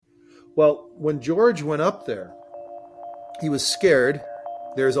Well, when George went up there, he was scared.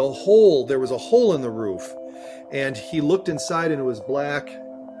 There was a hole in the roof, and he looked inside and it was black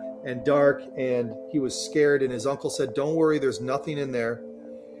and dark, and he was scared, and his uncle said, "Don't worry, there's nothing in there."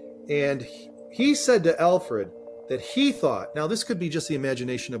 And he said to Alfred that he thought, now this could be just the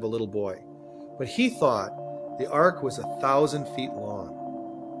imagination of a little boy, but he thought the ark was 1,000 feet long.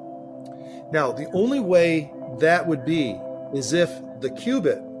 Now, the only way that would be is if the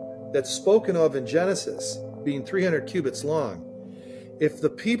cubit that's spoken of in Genesis, being 300 cubits long, if the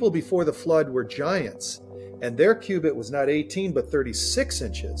people before the flood were giants and their cubit was not 18 but 36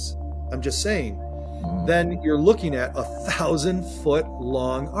 inches, I'm just saying, then you're looking at 1,000-foot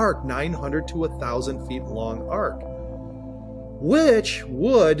long ark, 900 to 1,000 feet long ark, which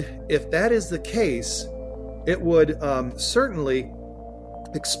would, if that is the case, it would certainly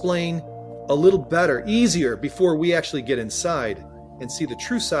explain a little better, easier, before we actually get inside and see the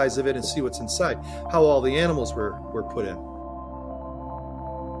true size of it and see what's inside, how all the animals were put in.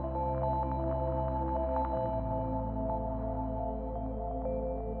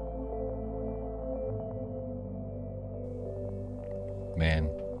 Man,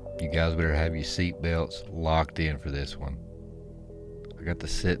 you guys better have your seatbelts locked in for this one. I got to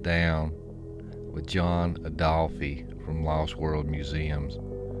sit down with John Adolfi from Lost World Museums.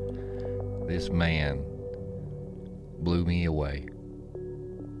 This man blew me away.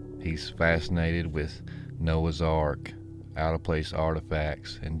 He's fascinated with Noah's Ark, out-of-place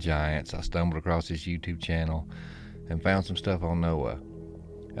artifacts, and giants. I stumbled across his YouTube channel and found some stuff on Noah.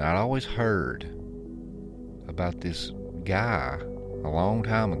 And I'd always heard about this guy a long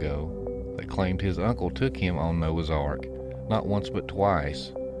time ago that claimed his uncle took him on Noah's Ark, not once but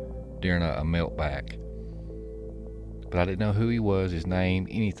twice, during a meltback. But I didn't know who he was, his name,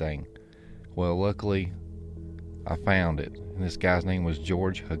 anything. Well, luckily, I found it, and this guy's name was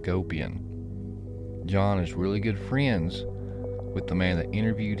George Hagopian. John is really good friends with the man that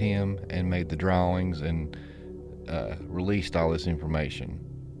interviewed him and made the drawings and released all this information.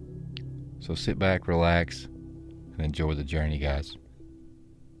 So sit back, relax, and enjoy the journey, guys.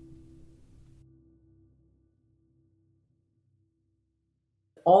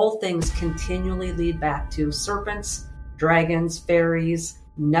 All things continually lead back to serpents, dragons, fairies,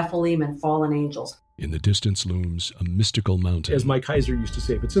 Nephilim, and fallen angels. In the distance looms a mystical mountain. As Mike Heiser used to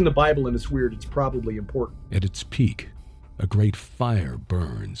say, if it's in the Bible and it's weird, it's probably important. At its peak, a great fire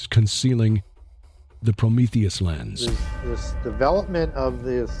burns, concealing the Prometheus lens. This development of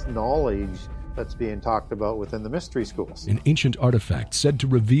this knowledge that's being talked about within the mystery schools. An ancient artifact said to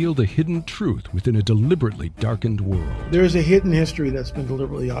reveal the hidden truth within a deliberately darkened world. There is a hidden history that's been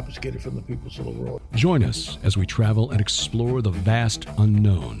deliberately obfuscated from the peoples of the world. Join us as we travel and explore the vast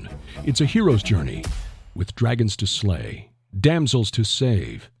unknown. It's a hero's journey with dragons to slay, damsels to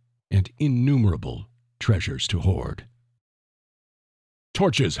save, and innumerable treasures to hoard.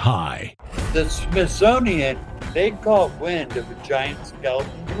 Torches high. The Smithsonian, they caught wind of a giant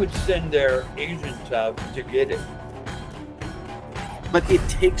skeleton. They would send their agents out to get it. But it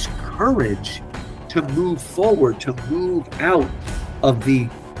takes courage to move forward, to move out of the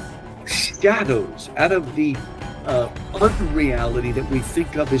shadows, out of the unreality that we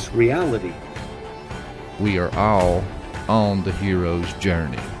think of as reality. We are all on the hero's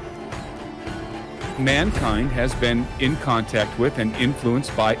journey. Mankind has been in contact with and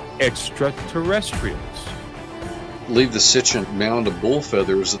influenced by extraterrestrials. Leave the Sitchin mound of bull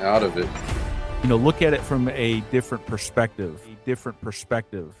feathers out of it. You know, look at it from a different perspective.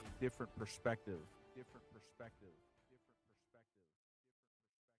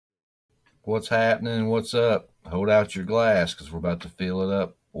 What's happening? What's up? Hold out your glass because we're about to fill it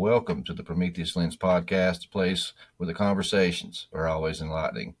up. Welcome to the Prometheus Lens podcast, a place where the conversations are always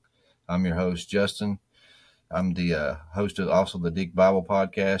enlightening. I'm your host, Justin. I'm the host of also the Dig Bible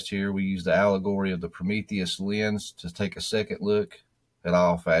podcast here. We use the allegory of the Prometheus lens to take a second look at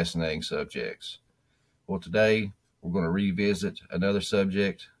all fascinating subjects. Well, today we're going to revisit another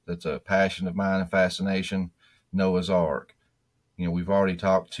subject that's a passion of mine and fascination, Noah's Ark. You know, we've already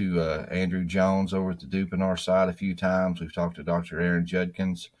talked to Andrew Jones over at the Dupinar site a few times. We've talked to Dr. Aaron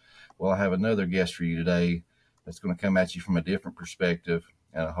Judkins. Well, I have another guest for you today that's going to come at you from a different perspective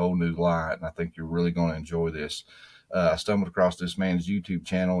and a whole new light, and I think you're really going to enjoy this. I stumbled across this man's YouTube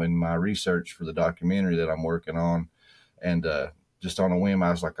channel in my research for the documentary that I'm working on, and just on a whim,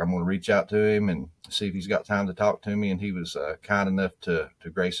 I was like, I'm going to reach out to him and see if he's got time to talk to me, and he was kind enough to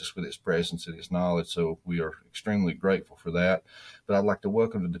grace us with his presence and his knowledge, so we are extremely grateful for that. But I'd like to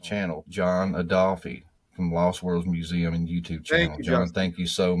welcome to the channel John Adolfi from Lost World Museum and YouTube channel. Thank you, John, Justin. thank you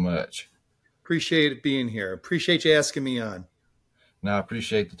so much. Appreciate it being here. Appreciate you asking me on. No, I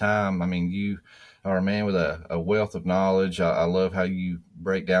appreciate the time. I mean, you are a man with a wealth of knowledge. I love how you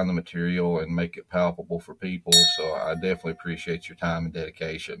break down the material and make it palpable for people. So I definitely appreciate your time and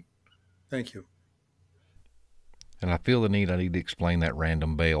dedication. Thank you. And I feel the need. I need to explain that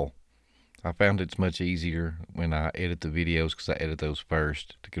random bell. I found it's much easier when I edit the videos, because I edit those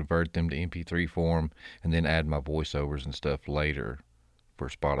first, to convert them to MP3 form and then add my voiceovers and stuff later for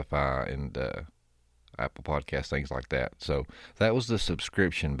Spotify and Apple Podcasts, things like that. So that was the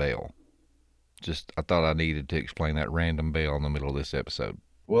subscription bell. Just, I thought I needed to explain that random bell in the middle of this episode.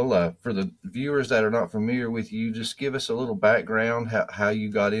 Well, for the viewers that are not familiar with you, just give us a little background, how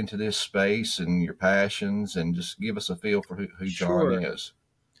you got into this space and your passions, and just give us a feel for who Sure. John is.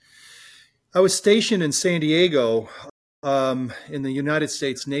 I was stationed in San Diego in the United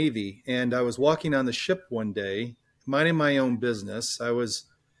States Navy, and I was walking on the ship one day, minding my own business. I was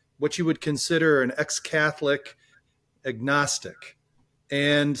what you would consider an ex-Catholic agnostic.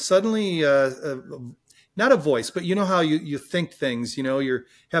 And suddenly, not a voice, but you know how you think things, you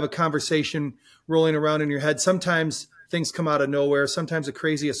have a conversation rolling around in your head. Sometimes things come out of nowhere. Sometimes the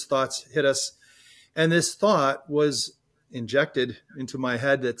craziest thoughts hit us. And this thought was injected into my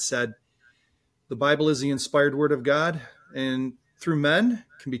head that said, the Bible is the inspired word of God, and through men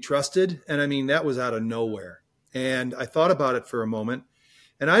can be trusted. And I mean, that was out of nowhere. And I thought about it for a moment,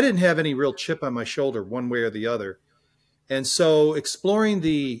 and I didn't have any real chip on my shoulder one way or the other. And so exploring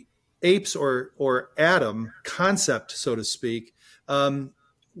the apes or Adam concept, so to speak,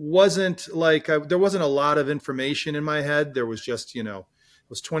 wasn't like, there wasn't a lot of information in my head. There was just, I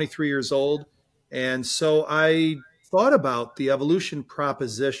was 23 years old. And so I thought about the evolution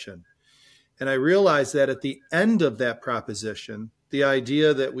proposition. And I realized that at the end of that proposition, the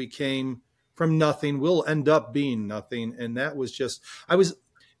idea that we came from nothing will end up being nothing. And that was just, I was,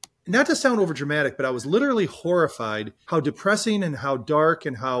 not to sound over dramatic, but I was literally horrified how depressing and how dark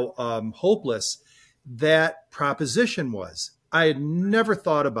and how hopeless that proposition was. I had never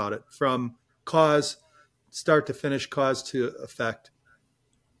thought about it from start to finish, cause to effect.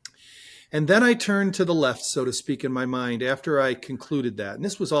 And then I turned to the left, so to speak, in my mind after I concluded that. And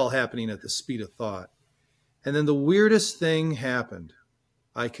this was all happening at the speed of thought. And then the weirdest thing happened.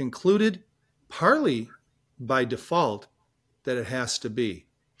 I concluded, partly by default, that it has to be.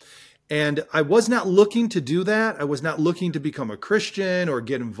 And I was not looking to do that. I was not looking to become a Christian or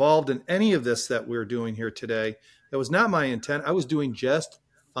get involved in any of this that we're doing here today. That was not my intent. I was doing just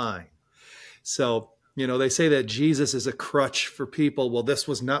fine. So, they say that Jesus is a crutch for people. Well, this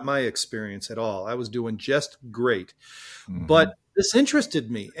was not my experience at all. I was doing just great. Mm-hmm. But this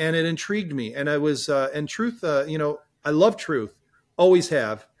interested me and it intrigued me. And I was, in truth, I love truth, always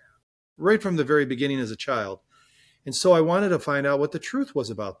have, right from the very beginning as a child. And so I wanted to find out what the truth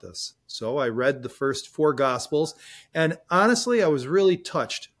was about this. So I read the first 4 Gospels, and honestly, I was really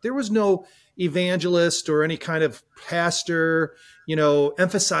touched. There was no evangelist or any kind of pastor,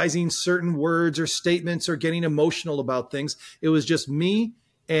 emphasizing certain words or statements or getting emotional about things. It was just me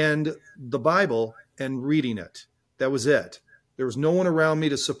and the Bible and reading it. That was it. There was no one around me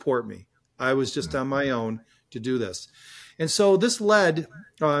to support me. I was just on my own to do this. And so this led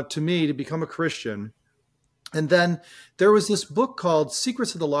to me to become a Christian. And then there was this book called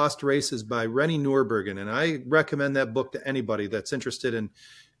Secrets of the Lost Races by Rennie Nurburgren. And I recommend that book to anybody that's interested in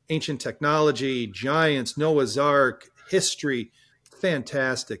ancient technology, giants, Noah's Ark, history.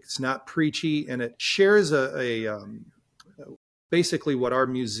 Fantastic. It's not preachy, and it shares basically what our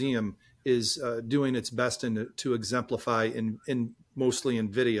museum is doing its best to exemplify in mostly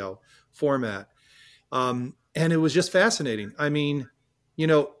in video format. And it was just fascinating. I mean,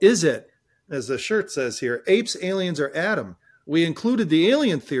 is it, as the shirt says here, apes, aliens, or Adam? We included the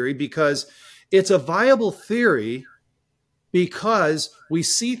alien theory because it's a viable theory, because we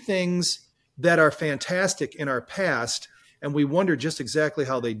see things that are fantastic in our past and we wonder just exactly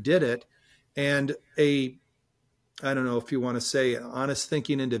how they did it. And I don't know if you want to say, an honest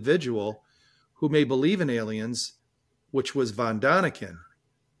thinking individual who may believe in aliens, which was von Daniken,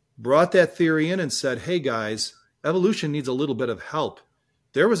 brought that theory in and said, hey guys, evolution needs a little bit of help.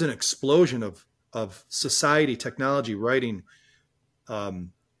 There was an explosion of society, technology, writing,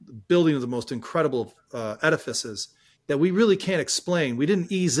 building of the most incredible edifices that we really can't explain. We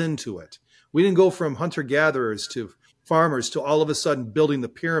didn't ease into it. We didn't go from hunter-gatherers to farmers to all of a sudden building the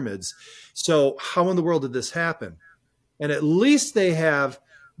pyramids. So how in the world did this happen? And at least they have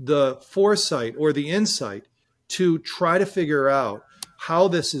the foresight or the insight to try to figure out how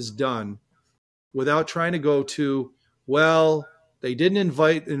this is done without trying to go to, well, they didn't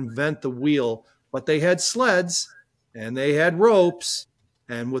invent the wheel, but they had sleds and they had ropes,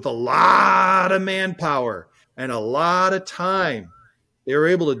 and with a lot of manpower and a lot of time They were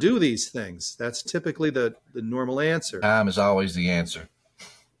able to do these things. That's typically the normal answer. Time is always the answer.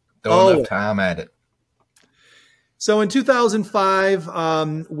 Throw enough time at it. So in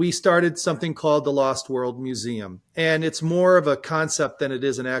 2005, we started something called the Lost World Museum. And it's more of a concept than it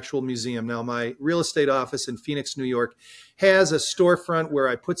is an actual museum. Now, my real estate office in Phoenix, New York, has a storefront where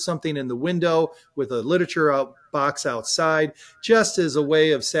I put something in the window with a literature box outside, just as a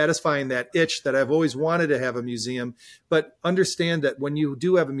way of satisfying that itch that I've always wanted to have a museum. But understand that when you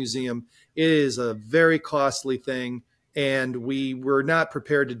do have a museum, it is a very costly thing. And we were not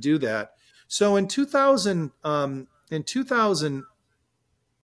prepared to do that. So in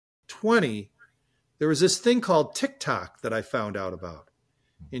 2020, there was this thing called TikTok that I found out about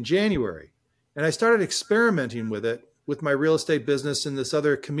in January. And I started experimenting with it with my real estate business and this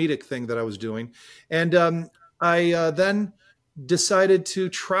other comedic thing that I was doing. And I then decided to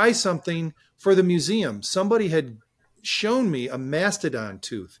try something for the museum. Somebody had shown me a mastodon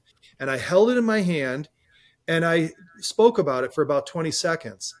tooth, and I held it in my hand, and I spoke about it for about 20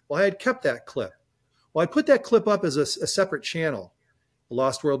 seconds. Well, I had kept that clip. Well, I put that clip up as a separate channel, the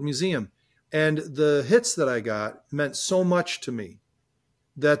Lost World Museum. And the hits that I got meant so much to me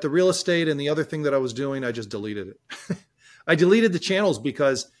that the real estate and the other thing that I was doing, I just deleted it. I deleted the channels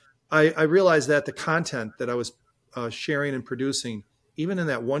because I realized that the content that I was sharing and producing, even in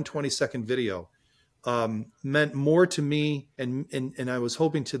that 120-second video, meant more to me. And I was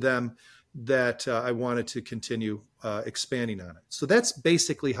hoping to them that I wanted to continue expanding on it. So that's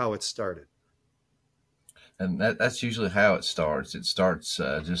basically how it started. And that's usually how it starts. It starts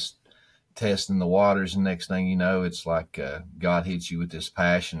just testing the waters, and next thing you know, it's like God hits you with this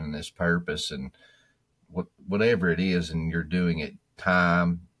passion and this purpose, and whatever it is, and you're doing it,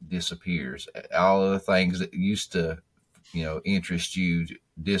 time disappears. All of the things that used to, interest you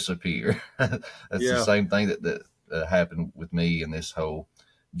disappear. That's the same thing that happened with me in this whole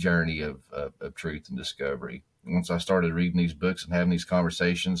journey of truth and discovery. Once I started reading these books and having these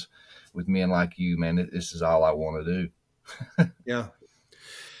conversations with men like you, man, this is all I want to do. Yeah.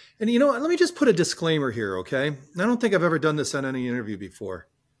 And let me just put a disclaimer here, okay? I don't think I've ever done this on any interview before.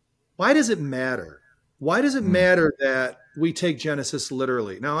 Why does it matter? Why does it matter that we take Genesis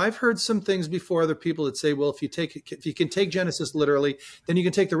literally? Now, I've heard some things before, other people that say, well, if you can take Genesis literally, then you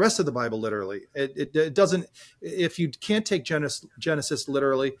can take the rest of the Bible literally. It doesn't. If you can't take Genesis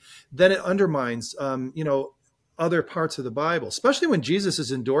literally, then it undermines, other parts of the Bible, especially when Jesus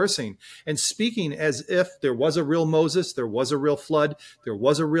is endorsing and speaking as if there was a real Moses, there was a real flood, there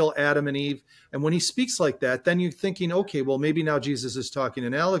was a real Adam and Eve. And when he speaks like that, then you're thinking, okay, well, maybe now Jesus is talking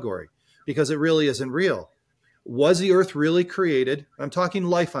in allegory, because it really isn't real. Was the earth really created? I'm talking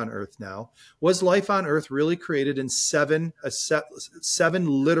life on earth now. Was life on earth really created in seven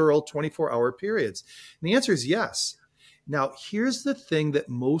literal 24-hour periods? And the answer is yes. Now, here's the thing that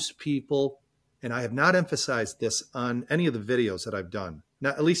most people, and I have not emphasized this on any of the videos that I've done,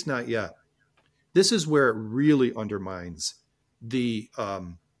 at least not yet. This is where it really undermines the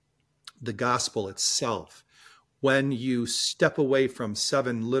gospel itself, when you step away from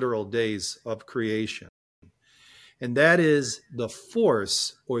 7 literal days of creation. And that is the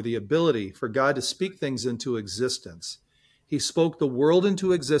force or the ability for God to speak things into existence. He spoke the world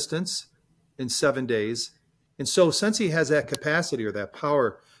into existence in 7 days. And so since he has that capacity or that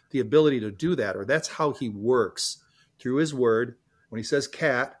power, the ability to do that, or that's how he works through his word. When he says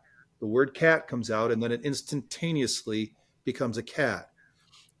cat, the word cat comes out, and then it instantaneously becomes a cat.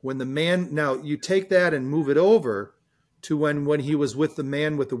 When the man, now you take that and move it over to when he was with the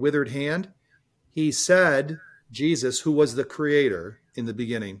man with the withered hand, he said, Jesus, who was the creator in the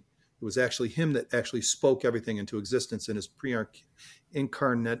beginning, it was actually him that actually spoke everything into existence in his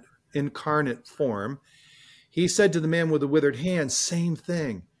incarnate form. He said to the man with the withered hand, same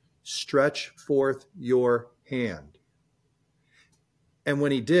thing, stretch forth your hand. And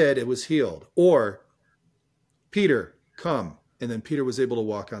when he did, it was healed. Or, Peter, come. And then Peter was able to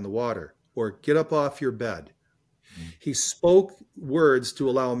walk on the water. Or, get up off your bed. He spoke words to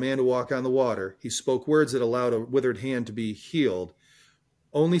allow a man to walk on the water. He spoke words that allowed a withered hand to be healed.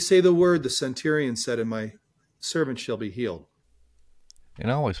 Only say the word, the centurion said, and my servant shall be healed.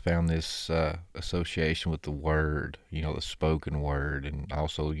 And I always found this association with the word, the spoken word, and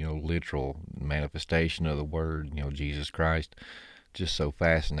also, literal manifestation of the word, Jesus Christ, just so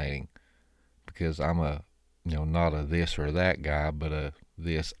fascinating, because I'm a, not a this or that guy, but a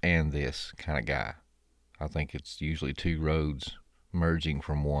this and this kind of guy. I think it's usually 2 roads merging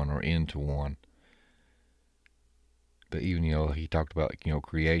from one or into one. But even, he talked about,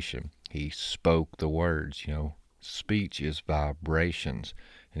 creation. He spoke the words, speech is vibrations,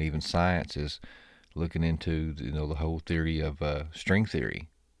 and even science is looking into, the whole theory of string theory.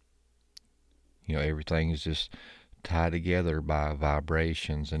 Everything is just tied together by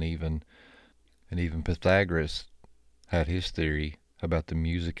vibrations, and even Pythagoras had his theory about the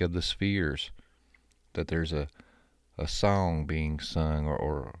music of the spheres, that there's a song being sung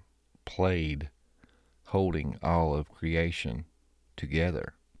or played holding all of creation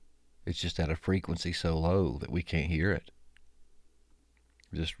together. It's just at a frequency so low that we can't hear it.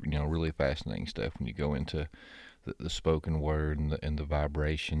 Just, really fascinating stuff when you go into the spoken word and the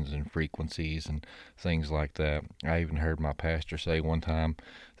vibrations and frequencies and things like that. I even heard my pastor say one time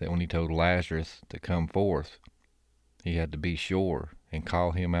that when he told Lazarus to come forth, he had to be sure and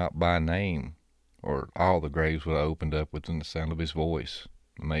call him out by name, or all the graves would have opened up within the sound of his voice.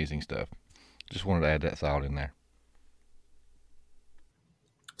 Amazing stuff. Just wanted to add that thought in there.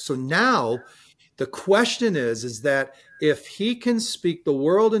 So now the question is that if he can speak the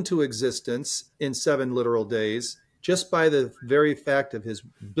world into existence in 7 literal days, just by the very fact of his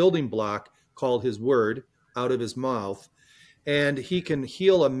building block called his word out of his mouth, and he can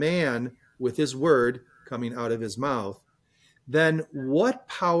heal a man with his word coming out of his mouth, then what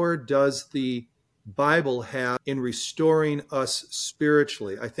power does the Bible have in restoring us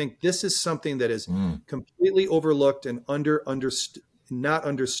spiritually? I think this is something that is completely overlooked and not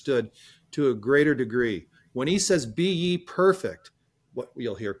understood to a greater degree. When he says, "Be ye perfect," what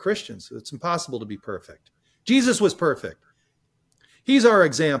you'll hear Christians, it's impossible to be perfect. Jesus was perfect. He's our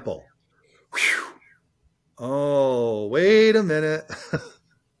example. Whew. Oh, wait a minute.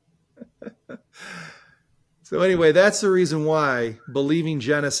 So anyway, that's the reason why believing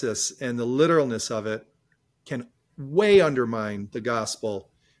Genesis and the literalness of it can way undermine the gospel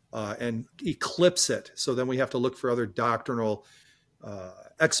and eclipse it. So then we have to look for other doctrinal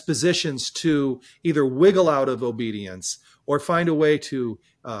expositions to either wiggle out of obedience or find a way to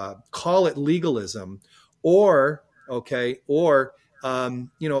call it legalism, or find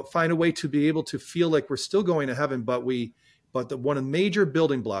a way to be able to feel like we're still going to heaven, but the one major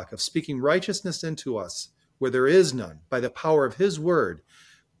building block of speaking righteousness into us where there is none by the power of his word,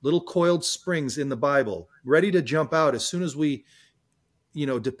 little coiled springs in the Bible, ready to jump out as soon as we,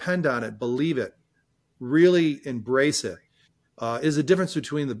 depend on it, believe it, really embrace it, is the difference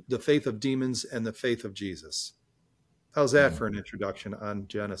between the faith of demons and the faith of Jesus. How's that for an introduction on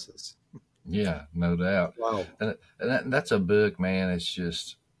Genesis? Yeah, no doubt. Wow. And that's a book, man. It's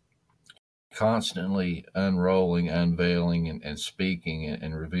just constantly unrolling, unveiling, and speaking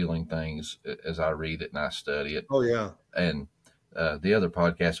and revealing things as I read it and I study it. Oh, yeah. And the other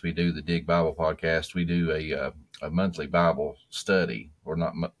podcast we do, the Dig Bible podcast, we do a monthly Bible study, or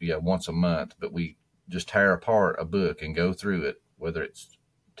not, once a month, but we just tear apart a book and go through it, whether it's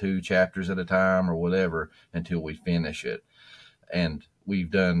 2 chapters at a time or whatever, until we finish it. And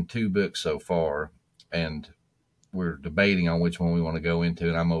we've done 2 books so far, and we're debating on which one we want to go into.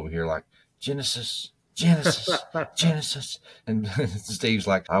 And I'm over here like, Genesis. Genesis. And Steve's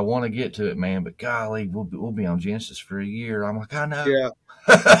like, I want to get to it, man, but golly, we'll be on Genesis for a year. I'm like, I know. Yeah.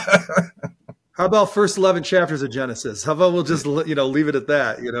 How about first 11 chapters of Genesis? How about we'll just leave it at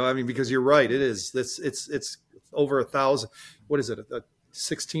that? Because you're right. It is. It's over 1,000. What is it?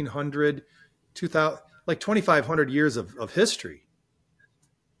 1,600, 2,000, like 2,500 years of history.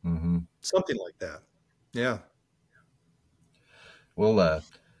 Mm-hmm. Something like that. Yeah. Well,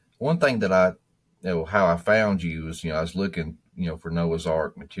 one thing that how I found you is, I was looking, for Noah's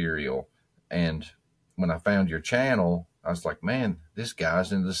Ark material, and when I found your channel, I was like, man, this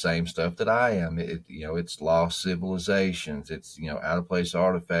guy's into the same stuff that I am. It's lost civilizations, it's, out of place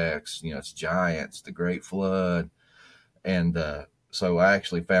artifacts, it's giants, the Great Flood. And so I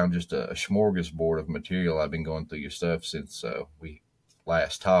actually found just a smorgasbord of material. I've been going through your stuff since we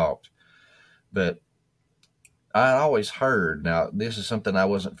last talked. But I always heard, now this is something I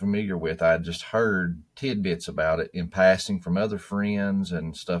wasn't familiar with. I just heard tidbits about it in passing from other friends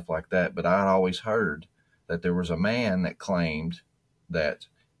and stuff like that. But I'd always heard that there was a man that claimed that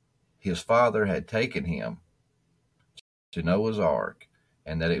his father had taken him to Noah's Ark,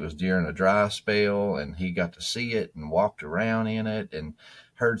 and that it was during a dry spell, and he got to see it and walked around in it, and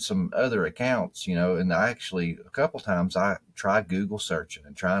heard some other accounts, and I actually, a couple times I tried Google searching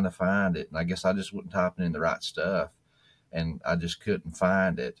and trying to find it, and I guess I just wasn't typing in the right stuff, and I just couldn't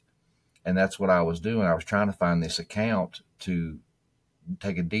find it. And that's what I was doing. I was trying to find this account to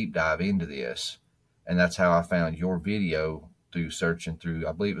take a deep dive into this, and that's how I found your video through searching through,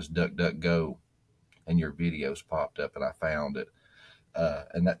 I believe it was DuckDuckGo, and your videos popped up, and I found it.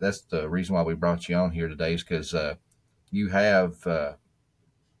 And that's the reason why we brought you on here today, is because you have,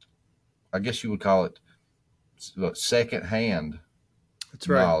 I guess you would call it secondhand That's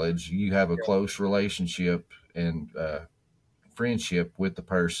right. knowledge. You have a close relationship and friendship with the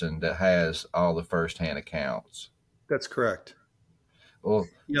person that has all the firsthand accounts. That's correct. Well,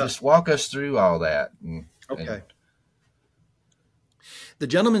 Yeah. just walk us through all that. Okay. The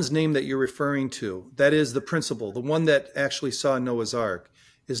gentleman's name that you're referring to, that is the principal, the one that actually saw Noah's Ark,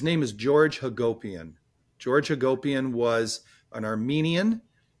 his name is George Hagopian. George Hagopian was an Armenian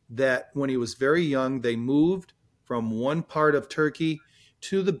that when he was very young, they moved from one part of Turkey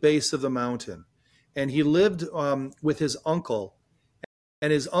to the base of the mountain. And he lived with his uncle.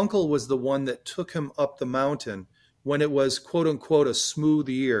 And his uncle was the one that took him up the mountain when it was, quote unquote, a smooth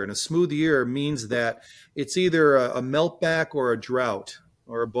year. And a smooth year means that it's either a meltback or a drought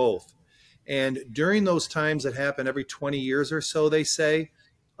or both. And during those times that happen every 20 years or so, they say,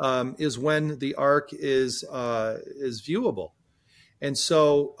 is when the ark is viewable. And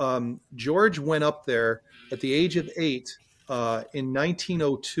so George went up there at the age of 8 in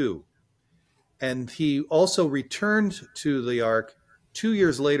 1902. And he also returned to the ark 2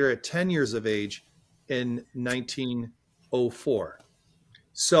 years later at 10 years of age in 1904.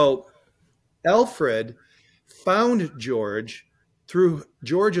 So Alfred found George through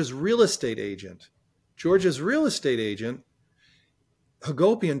George's real estate agent. George's real estate agent,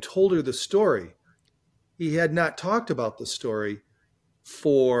 Hagopian, told her the story. He had not talked about the story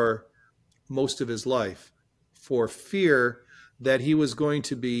for most of his life for fear that he was going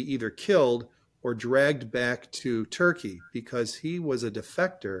to be either killed or dragged back to Turkey because he was a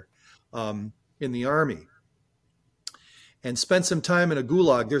defector in the army and spent some time in a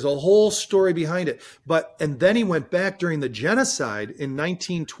gulag. There's a whole story behind it. And then he went back during the genocide in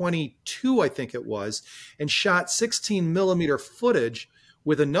 1922, I think it was, and shot 16 millimeter footage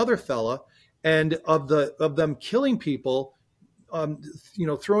with another fella, and of them killing people,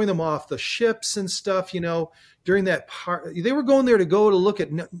 throwing them off the ships and stuff, during that part. They were going there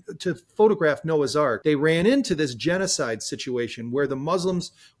to photograph Noah's Ark. They ran into this genocide situation where the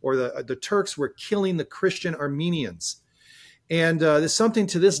Muslims or the Turks were killing the Christian Armenians. And there's something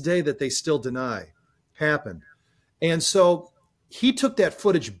to this day that they still deny happened. And so he took that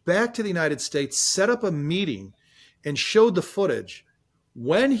footage back to the United States, set up a meeting, and showed the footage.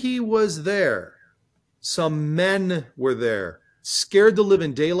 When he was there, some men were there, scared the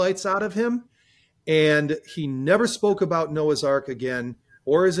living daylights out of him, and he never spoke about Noah's Ark again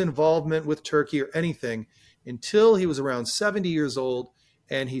or his involvement with Turkey or anything until he was around 70 years old,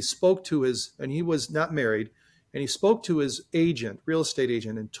 and he was not married, and he spoke to his agent, real estate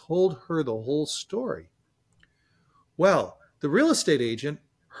agent, and told her the whole story. Well, the real estate agent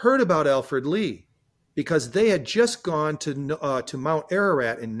heard about Alfred Lee because they had just gone to Mount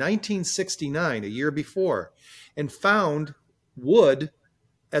Ararat in 1969, a year before, and found wood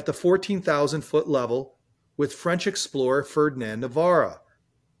at the 14,000-foot level with French explorer Ferdinand Navarre.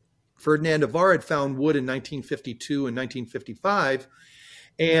 Ferdinand Navarre had found wood in 1952 and 1955,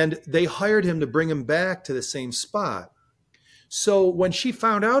 and they hired him to bring him back to the same spot. So when she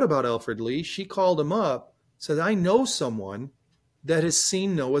found out about Alfred Lee, she called him up, said, I know someone that has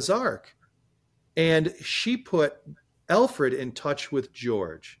seen Noah's Ark. And she put Alfred in touch with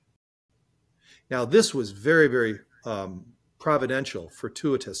George. Now, this was very, very providential,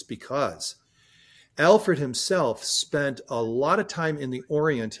 fortuitous, because Alfred himself spent a lot of time in the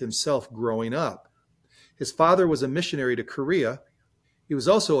Orient himself growing up. His father was a missionary to Korea. He was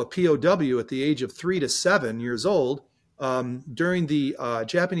also a POW at the age of 3 to 7 years old during the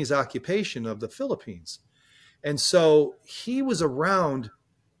Japanese occupation of the Philippines. And so he was around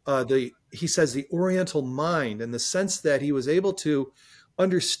he says, the Oriental mind, in the sense that he was able to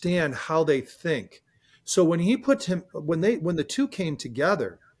understand how they think. So when the two came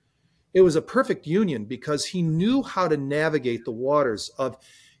together, it was a perfect union because he knew how to navigate the waters of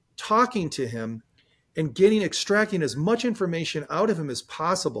talking to him and extracting as much information out of him as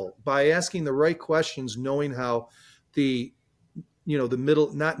possible by asking the right questions, knowing how the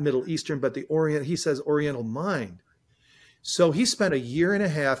not Middle Eastern, but the Orient, he says Oriental mind. So he spent a year and a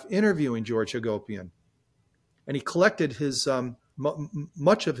half interviewing George Hagopian, and he collected his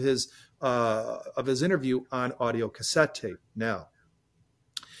much of his interview on audio cassette tape. Now,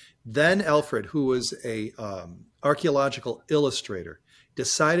 then Alfred, who was a archaeological illustrator,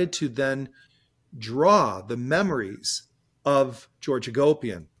 decided to then draw the memories of George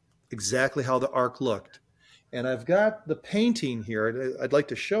Hagopian, exactly how the ark looked. And I've got the painting here I'd like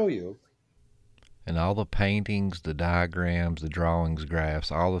to show you. And all the paintings, the diagrams, the drawings,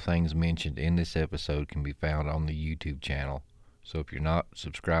 graphs, all the things mentioned in this episode can be found on the YouTube channel. So if you're not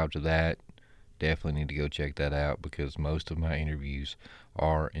subscribed to that, definitely need to go check that out because most of my interviews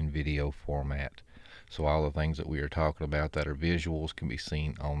are in video format. So all the things that we are talking about that are visuals can be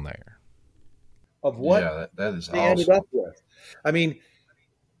seen on there. Of what that is they awesome. ended up with. I mean,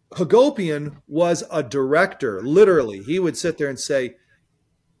 Hagopian was a director, literally. He would sit there and say,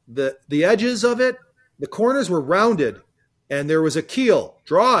 the edges of it, the corners were rounded, and there was a keel.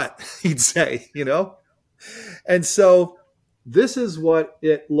 Draw it, he'd say, And so this is what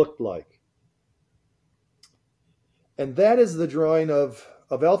it looked like. And that is the drawing of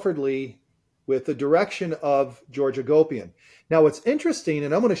Alfred Lee with the direction of George Hagopian. Now, what's interesting,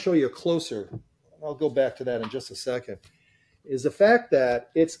 and I'm going to show you a closer, I'll go back to that in just a second, is the fact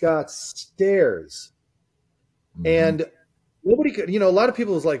that it's got stairs. Mm-hmm. And nobody could, a lot of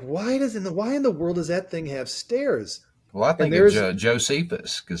people was like, why in the world does that thing have stairs? Well, I think of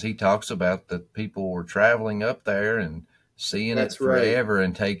Josephus, because he talks about that people were traveling up there and seeing it forever, right,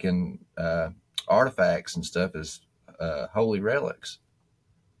 and taking artifacts and stuff as holy relics.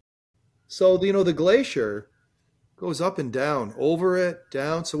 So, the glacier goes up and down, over it,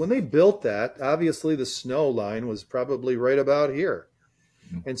 down. So when they built that, obviously the snow line was probably right about here.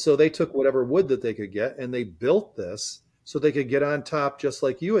 Mm-hmm. And so they took whatever wood that they could get, and they built this so they could get on top, just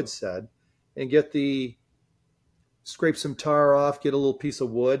like you had said, and scrape some tar off, get a little piece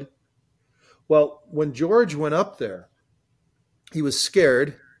of wood. Well, when George went up there, he was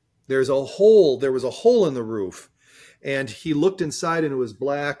scared. There was a hole in the roof, and he looked inside and it was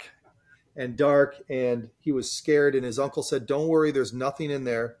black and dark, and he was scared, and his uncle said, don't worry, there's nothing in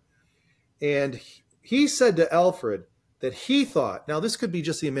there. And he said to Alfred that he thought, now this could be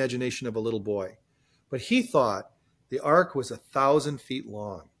just the imagination of a little boy, but he thought the ark was 1,000 feet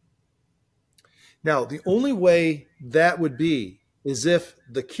long. Now, the only way that would be is if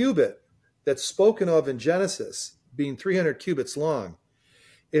the cubit that's spoken of in Genesis being 300 cubits long,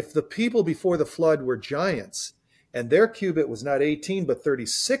 if the people before the flood were giants and their cubit was not 18 but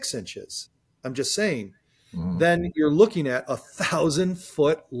 36 inches, I'm just saying, then you're looking at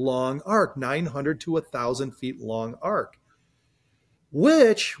 1,000-foot long ark, 900 to 1,000 feet long ark,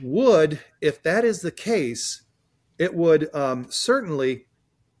 which would, if that is the case, it would certainly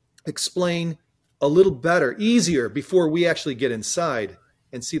explain a little better, easier, before we actually get inside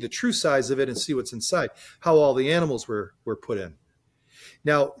and see the true size of it and see what's inside, how all the animals were put in.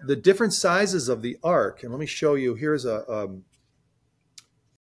 Now, the different sizes of the ark, and let me show you, here's a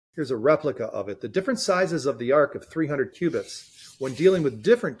replica of it. The different sizes of the ark of 300 cubits, when dealing with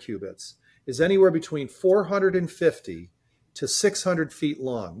different cubits, is anywhere between 450 to 600 feet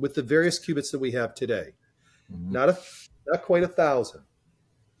long with the various cubits that we have today. Mm-hmm. Not quite 1,000.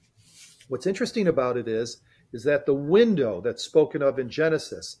 What's interesting about it is that the window that's spoken of in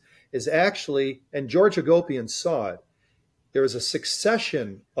Genesis is actually, and George Hagopian saw it, there is a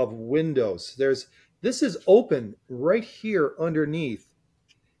succession of windows. This is open right here underneath,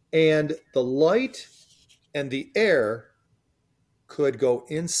 and the light and the air could go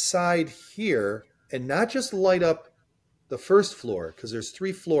inside here and not just light up the first floor, because there's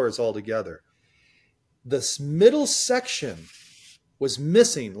 3 floors altogether. This middle section was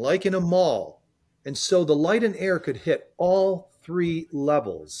missing, like in a mall, and so the light and air could hit all 3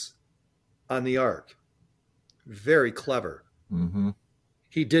 levels on the ark. Very clever. Mm-hmm.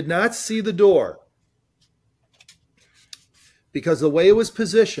 He did not see the door because the way it was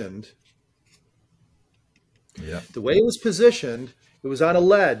positioned, it was on a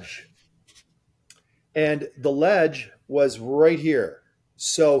ledge, and the ledge was right here.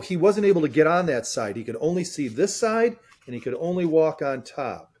 So he wasn't able to get on that side. He could only see this side, and he could only walk on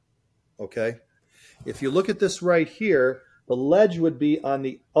top. Okay? If you look at this right here, the ledge would be on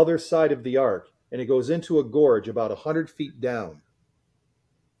the other side of the ark, and it goes into a gorge about 100 feet down.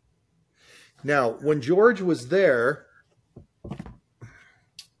 Now, when George was there,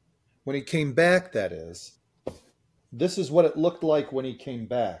 when he came back, that is, this is what it looked like when he came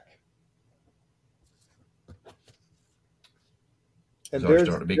back. And there's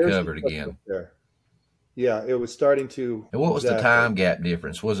starting to be covered again. There. Yeah, it was starting to. And what was the time gap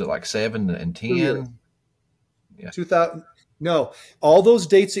difference? Was it like 7 and 10? Yeah. 2000. No, all those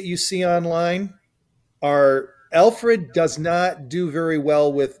dates that you see online are, Alfred does not do very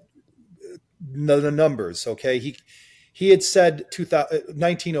well with the numbers. Okay, he had said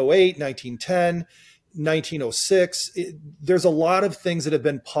 1908, 1910, 1906. There's a lot of things that have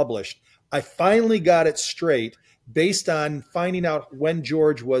been published. I finally got it straight based on finding out when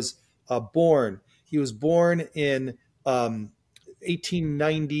George was born. He was born in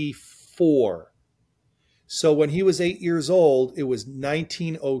 1894. So when he was 8 years old, it was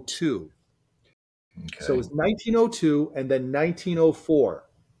 1902. Okay. So it was 1902 and then 1904.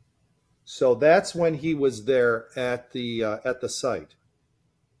 So that's when he was there at the site.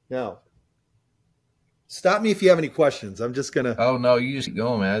 Now, Stop me if you have any questions. I'm just going to... Oh, no, you just keep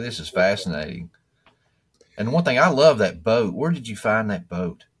going, man. This is fascinating. And one thing, I love that boat. Where did you find that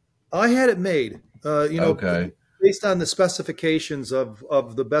boat? I had it made, Okay. based on the specifications of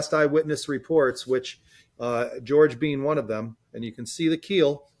the best eyewitness reports, which George being one of them, and you can see the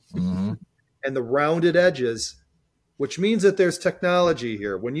keel Mm-hmm. and the rounded edges, which means that there's technology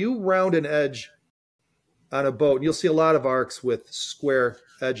here. When you round an edge on a boat, you'll see a lot of arcs with square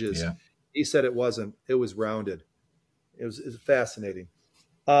edges. Yeah. He said it wasn't. It was rounded. It was fascinating.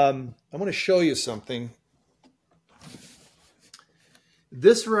 I'm going to show you something.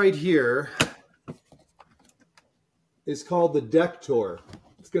 This right here is called the deck tour.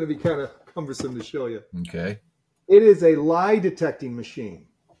 It's going to be kind of cumbersome to show you. Okay. It is a lie detecting machine.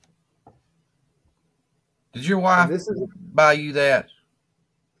 Did your wife buy you that?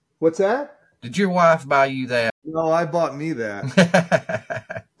 What's that? Did your wife buy you that? No, I bought me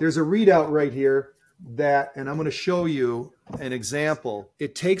that. There's a readout right here that, and I'm going to show you an example.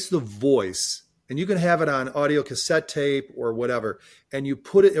 It takes the voice, and you can have it on audio cassette tape or whatever, and you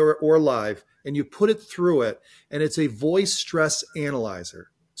put it, or live, and you put it through it, and it's a voice stress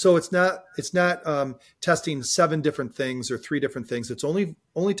analyzer. So it's not testing 7 different things or 3 different things. It's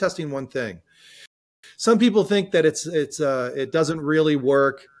only testing one thing. Some people think that it doesn't really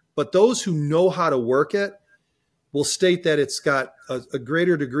work, but those who know how to work it will state that it's got a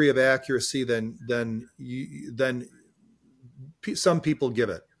greater degree of accuracy than some people give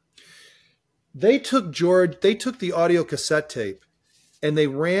it. They took the audio cassette tape and they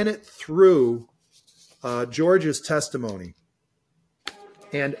ran it through George's testimony.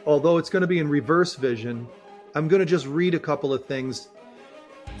 And although it's going to be in reverse vision, I'm going to just read a couple of things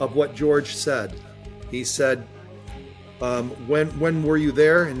of what George said. He said, when were you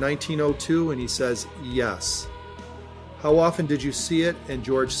there? In 1902? And he says, yes. How often did you see it? And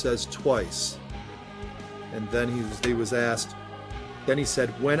George says, twice. And then he was asked, then he said,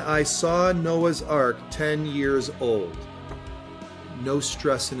 when I saw Noah's Ark 10 years old. No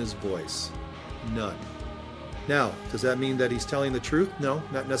stress in his voice. None. Now, does that mean that he's telling the truth? No,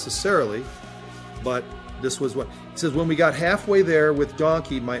 not necessarily. But this was what he says. When we got halfway there with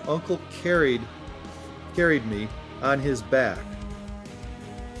donkey, my uncle carried me on his back.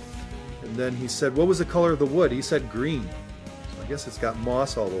 And then he said, what was the color of the wood? He said green. So I guess it's got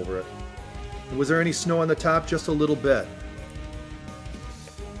moss all over it. Was there any snow on the top? Just a little bit.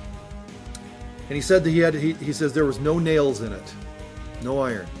 And he said that he says there was no nails in it, no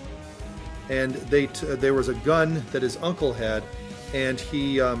iron. And there was a gun that his uncle had, and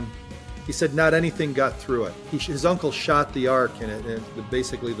he said not anything got through it. His uncle shot the ark, and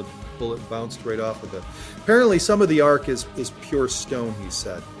basically the bullet bounced right off of it. Apparently some of the ark is pure stone, he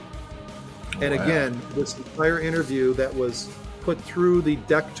said. And wow. Again, this entire interview that was put through the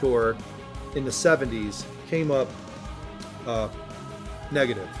deck tour in the 70s came up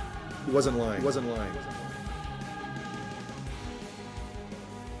negative. He wasn't lying.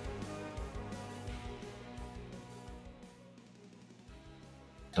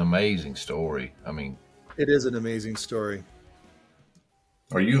 It's an amazing story. I mean, it is an amazing story.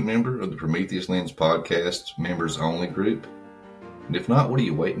 Are you a member of the Prometheus Lens Podcast members only group? And if not, what are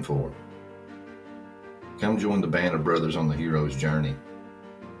you waiting for? Come join the band of brothers on the hero's journey.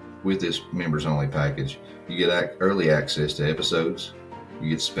 With this members only package, you get early access to episodes. You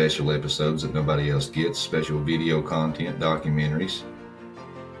get special episodes that nobody else gets, special video content, documentaries,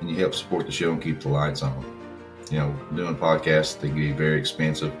 and you help support the show and keep the lights on. You know, doing podcasts, they can be very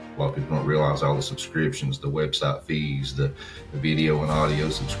expensive. A lot of people don't realize all the subscriptions, the website fees, the video and audio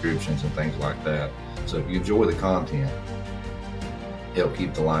subscriptions and things like that. So if you enjoy the content, help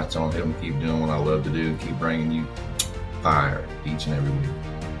keep the lights on, help me keep doing what I love to do, keep bringing you fire each and every week.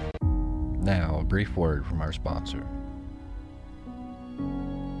 Now, a brief word from our sponsor.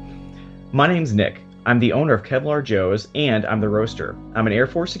 My name's Nick. I'm the owner of Kevlar Joe's, and I'm the roaster. I'm an Air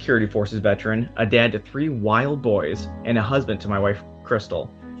Force Security Forces veteran, a dad to 3 wild boys, and a husband to my wife, Crystal,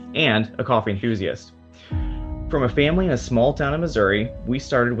 and a coffee enthusiast. From a family in a small town in Missouri, we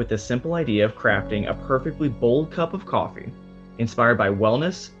started with the simple idea of crafting a perfectly bold cup of coffee. Inspired by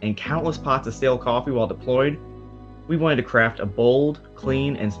wellness and countless pots of stale coffee while deployed, we wanted to craft a bold,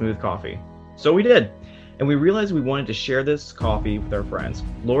 clean, and smooth coffee. So we did. And we realized we wanted to share this coffee with our friends.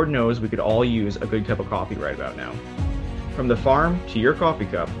 Lord knows we could all use a good cup of coffee right about now. From the farm to your coffee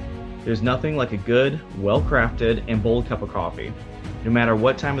cup, there's nothing like a good, well-crafted, and bold cup of coffee. No matter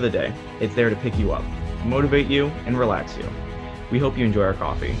what time of the day, it's there to pick you up, motivate you, and relax you. We hope you enjoy our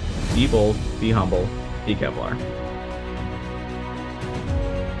coffee. Be bold, be humble, be Kevlar.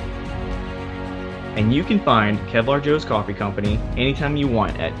 And you can find Kevlar Joe's Coffee Company anytime you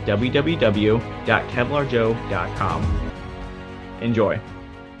want at www.kevlarjoe.com. Enjoy.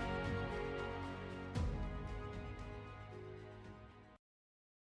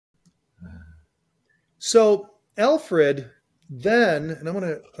 So Alfred then, and I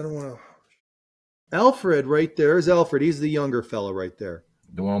don't want to. Alfred right there is Alfred. He's the younger fellow right there.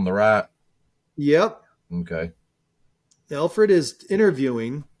 The one on the right? Yep. Okay. Alfred is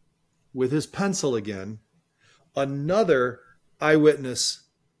interviewing with his pencil again another eyewitness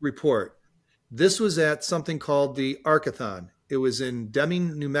report. This was at something called the Arkathon. It was in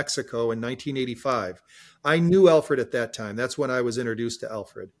Deming, New Mexico in 1985. I knew Alfred at that time. That's when I was introduced to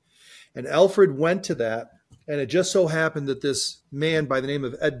Alfred. And Alfred went to that, and it just so happened that this man by the name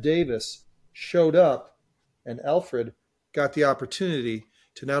of Ed Davis showed up, and Alfred got the opportunity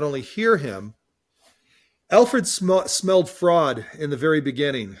to not only hear him. Alfred smelled fraud in the very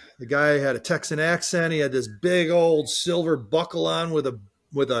beginning. The guy had a Texan accent. He had this big old silver buckle on with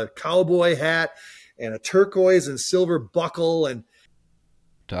a cowboy hat and a turquoise and silver buckle. And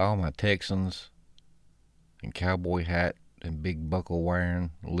to all my Texans and cowboy hat and big buckle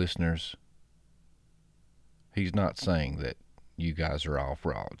wearing listeners, he's not saying that you guys are all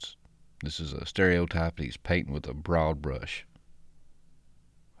frauds. This is a stereotype that he's painting with a broad brush.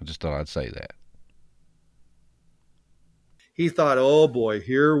 I just thought I'd say that. He thought, oh boy,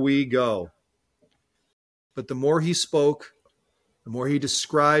 here we go. But the more he spoke, the more he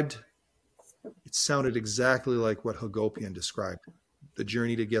described, it sounded exactly like what Hagopian described. The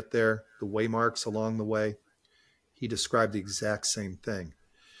journey to get there, the waymarks along the way. He described the exact same thing.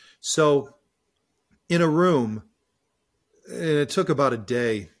 So in a room, and it took about a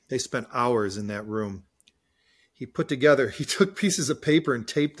day, they spent hours in that room. He took pieces of paper and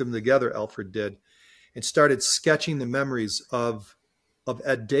taped them together, Alfred did, and started sketching the memories of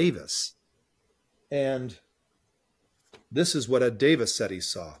Ed Davis. And this is what Ed Davis said he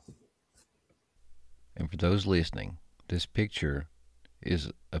saw. And for those listening, this picture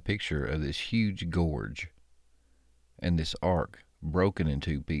is a picture of this huge gorge and this arc broken in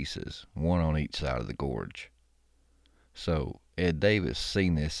two pieces, one on each side of the gorge. So Ed Davis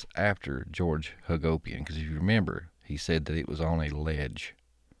seen this after George Hagopian, because if you remember, he said that it was on a ledge.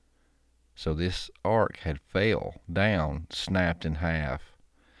 So this arc had fell down, snapped in half,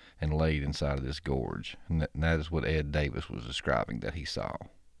 and laid inside of this gorge. And that is what Ed Davis was describing that he saw.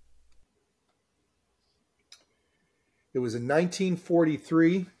 It was in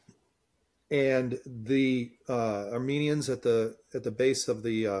 1943, and the Armenians at the base of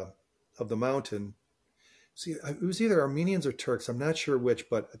the mountain. See, it was either Armenians or Turks. I'm not sure which,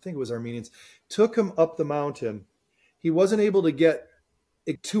 but I think it was Armenians. Took him up the mountain. He wasn't able to get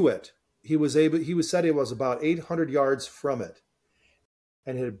to it. He said it was about 800 yards from it,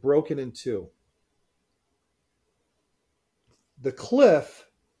 and it had broken in two. The cliff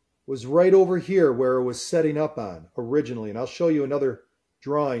was right over here where it was setting up on originally, and I'll show you another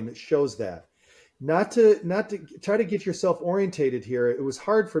drawing that shows that. Not to try to get yourself orientated here. It was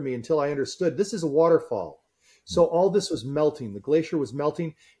hard for me until I understood this is a waterfall. So all this was melting. The glacier was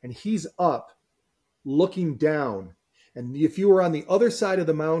melting, and he's up looking down. And if you were on the other side of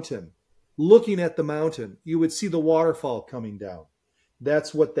the mountain, looking at the mountain, you would see the waterfall coming down.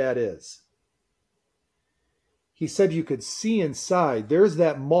 That's what that is. He said you could see inside. There's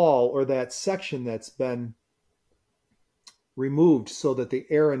that mall or that section that's been removed so that the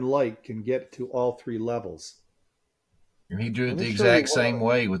air and light can get to all three levels. And he drew it the exact same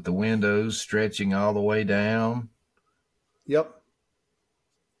way with the windows stretching all the way down. Yep.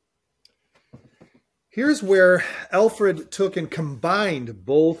 Here's where Alfred took and combined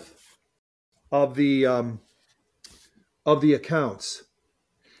both of the accounts.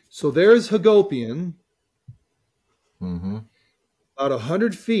 So there's Hagopian, about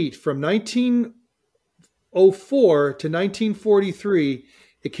 100 feet from 1904 to 1943.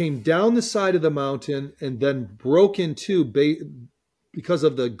 It came down the side of the mountain and then broke in two because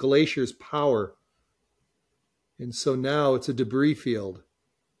of the glacier's power. And so now it's a debris field.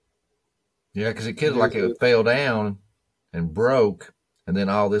 Yeah, because it could like it fell down and broke, and then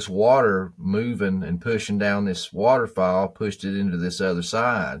all this water moving and pushing down this waterfall pushed it into this other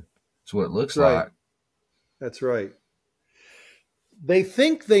side. That's what it looks like. That's right. They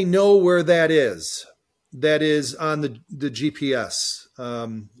think they know where that is. That is on the GPS,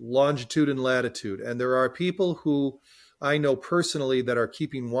 longitude and latitude. And there are people who I know personally that are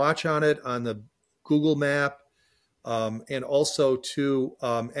keeping watch on it on the Google map, and also to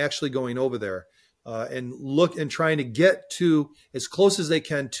actually going over there and look and trying to get to as close as they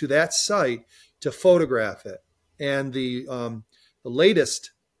can to that site to photograph it. And the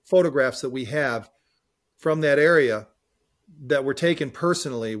latest photographs that we have from that area that were taken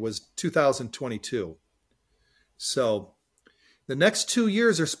personally was 2022. So the next 2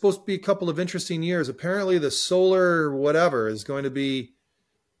 years are supposed to be a couple of interesting years. Apparently the solar whatever is going to be,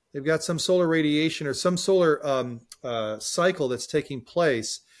 they've got some solar radiation or some solar cycle that's taking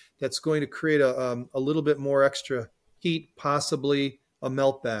place that's going to create a little bit more extra heat, possibly a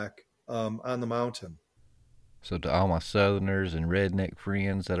meltback on the mountain. So to all my southerners and redneck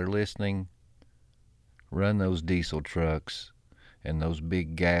friends that are listening, run those diesel trucks and those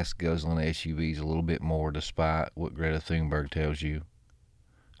big gas guzzling SUVs a little bit more, despite what Greta Thunberg tells you.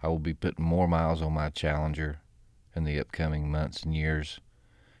 I will be putting more miles on my Challenger in the upcoming months and years.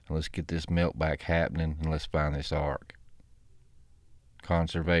 And let's get this meltback happening, and let's find this ark.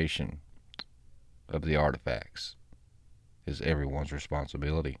 Conservation of the artifacts is everyone's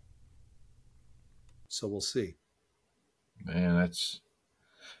responsibility. So we'll see. Man, that's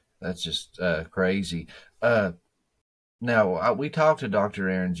just crazy. Now, we talked to Dr.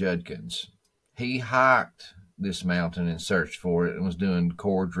 Aaron Judkins. He hiked this mountain and searched for it and was doing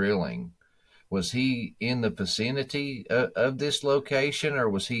core drilling. Was he in the vicinity of this location, or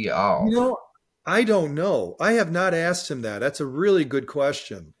was he off? I don't know. I have not asked him that. That's a really good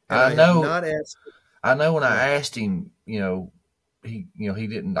question. And I know. have not asked. I know when I asked him, he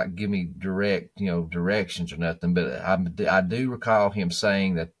didn't like give me direct, directions or nothing. But I do recall him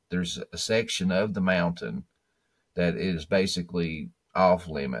saying that there's a section of the mountain that is basically off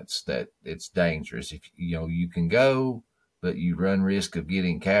limits, that it's dangerous. If you can go, but you run risk of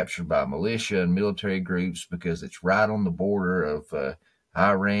getting captured by militia and military groups because it's right on the border of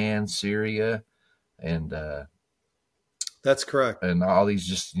Iran, Syria, and that's correct. And all these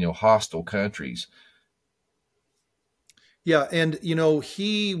just hostile countries. Yeah, and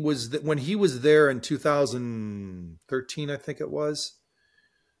he was when he was there in 2013, I think it was.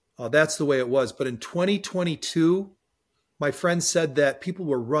 That's the way it was. But in 2022, my friend said that people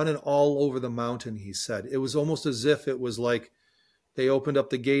were running all over the mountain. He said it was almost as if it was like they opened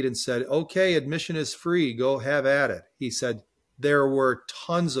up the gate and said, "Okay, admission is free. Go have at it." He said there were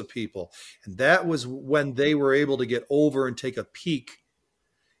tons of people, and that was when they were able to get over and take a peek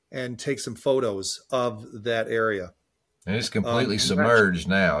and take some photos of that area. And it's completely submerged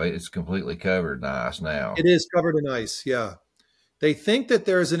now. It's completely covered in ice now. It is covered in ice, yeah. They think that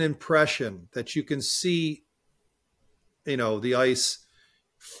there's an impression that you can see, the ice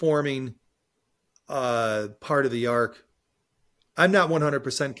forming part of the ark. I'm not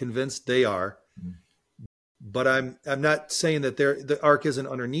 100% convinced they are, but I'm not saying that the ark isn't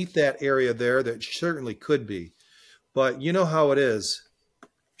underneath that area there. That certainly could be, but you know how it is,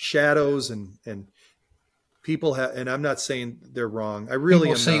 shadows and people have, and I'm not saying they're wrong. I really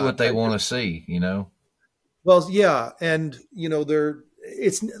people see what they want to see, Well, yeah, and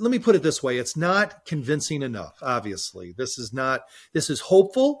let me put it this way: it's not convincing enough. Obviously, this is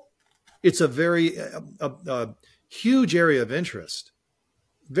hopeful. It's a very huge area of interest,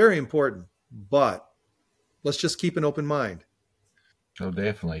 very important. But let's just keep an open mind. Oh,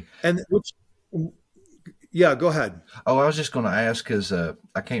 definitely. Yeah, go ahead. Oh, I was just going to ask because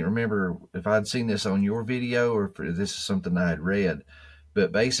I can't remember if I'd seen this on your video or if this is something I had read,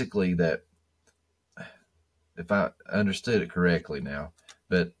 but basically that, if I understood it correctly now,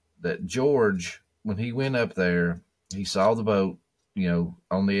 but that George, when he went up there, he saw the boat,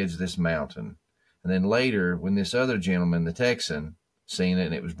 on the edge of this mountain. And then later, when this other gentleman, the Texan, seen it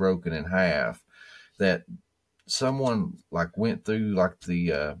and it was broken in half, that someone went through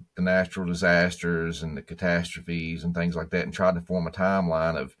the natural disasters and the catastrophes and things like that and tried to form a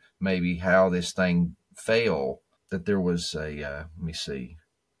timeline of maybe how this thing fell, that there was that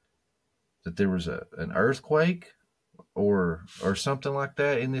there was an earthquake or something like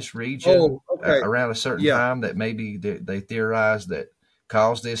that in this region around a certain time that maybe they theorized that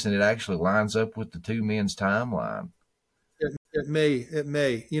caused this, and it actually lines up with the two men's timeline. It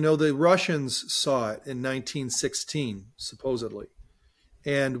may. The Russians saw it in 1916, supposedly.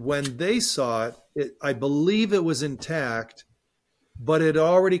 And when they saw it, I believe it was intact, but it had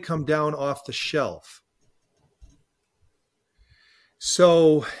already come down off the shelf.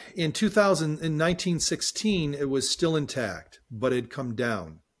 So in 1916, it was still intact, but it had come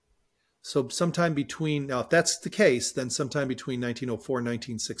down. So sometime between, now if that's the case, then sometime between 1904 and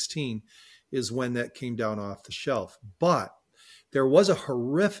 1916 is when that came down off the shelf. But there was a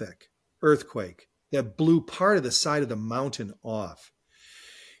horrific earthquake that blew part of the side of the mountain off.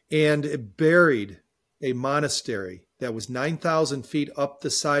 And it buried a monastery that was 9,000 feet up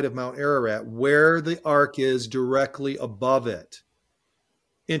the side of Mount Ararat, where the ark is directly above it.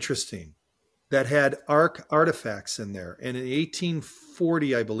 Interesting. That had ark artifacts in there. And in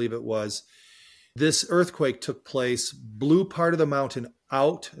 1840, I believe it was, This earthquake took place, blew part of the mountain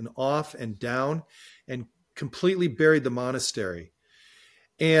out and off and down, and completely buried the monastery,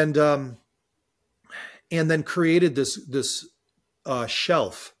 and then created this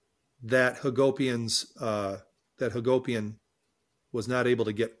shelf that Hagopian was not able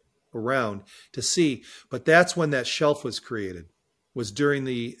to get around to see. But that's when that shelf was created, was during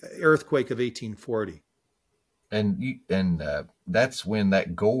the earthquake of 1840. And that's when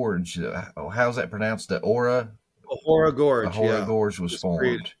that gorge, how's that pronounced? The Ora Gorge. Gorge was formed.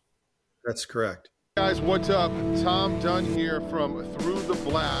 Created. That's correct. Guys, what's up? Tom Dunn here from Through the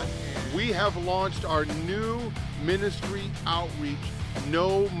Black. We have launched our new ministry outreach,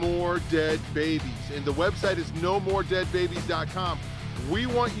 No More Dead Babies. And the website is nomoredeadbabies.com. We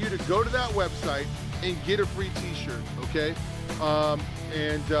want you to go to that website and get a free t-shirt, okay?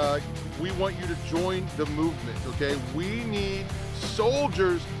 We want you to join the movement, okay? We need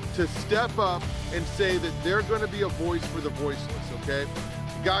soldiers to step up and say that they're going to be a voice for the voiceless, okay?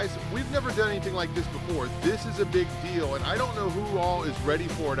 Guys, we've never done anything like this before. This is a big deal, and I don't know who all is ready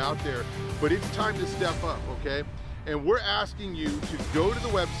for it out there, but it's time to step up, okay? And we're asking you to go to the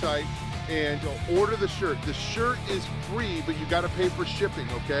website and order the shirt. The shirt is free, but you got to pay for shipping,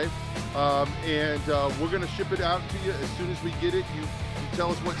 okay? We're going to ship it out to you as soon as we get it. You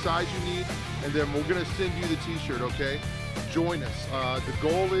tell us what size you need, and then we're going to send you the t-shirt, okay? Join us. The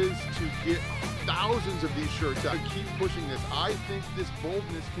goal is to get thousands of these shirts out. Keep pushing this. I think this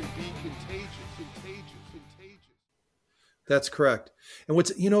boldness can be contagious. That's correct.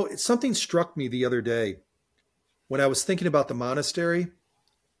 And something struck me the other day when I was thinking about the monastery.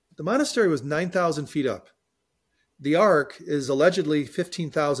 The monastery was 9,000 feet up. The Ark is allegedly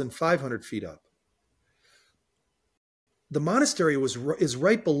 15,500 feet up. The monastery is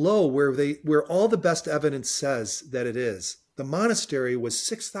right below where all the best evidence says that it is. The monastery was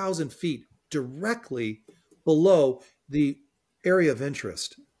 6,000 feet directly below the area of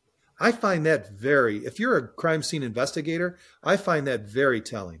interest. I find that if you're a crime scene investigator, I find that very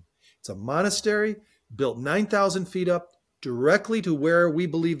telling. It's a monastery built 9,000 feet up directly to where we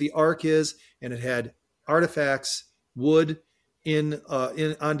believe the Ark is, and it had artifacts, wood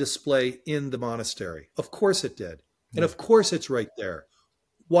on display in the monastery. Of course it did. And of course it's right there.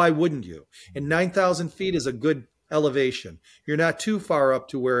 Why wouldn't you? And 9,000 feet is a good elevation. You're not too far up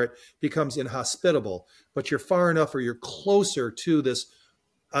to where it becomes inhospitable, but you're far enough, or you're closer to this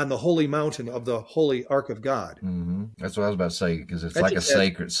on the holy mountain of the holy Ark of God. Mm-hmm. That's what I was about to say, because it's like a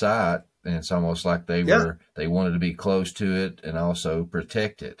sacred site, and it's almost like they wanted to be close to it and also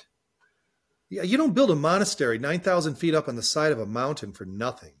protect it. Yeah, you don't build a monastery 9,000 feet up on the side of a mountain for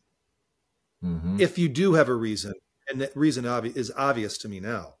nothing. Mm-hmm. If you do have a reason, and that reason is obvious to me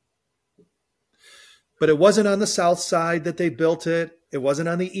now. But it wasn't on the south side that they built it. It wasn't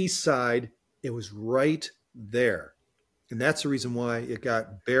on the east side. It was right there. And that's the reason why it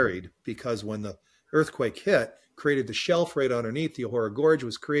got buried, because when the earthquake hit, created the shelf right underneath, the Ahura Gorge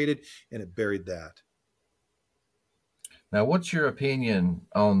was created, and it buried that. Now, what's your opinion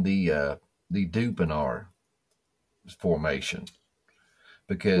on the Dupinar formation?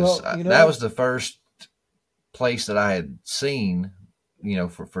 Because that was the first place that I had seen,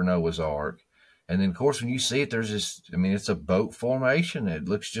 for Noah's Ark. And then, of course, when you see it, there's this, it's a boat formation. It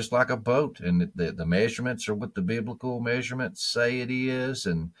looks just like a boat. And the measurements are what the biblical measurements say it is.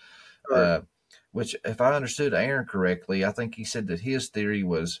 And which, if I understood Aaron correctly, I think he said that his theory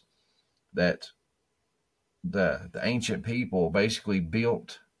was that the ancient people basically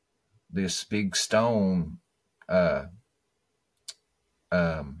built this big stone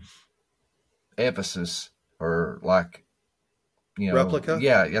Ephesus, or like, replica.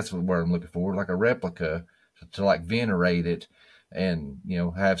 Yeah, that's the word I'm looking for. Like a replica to like venerate it and,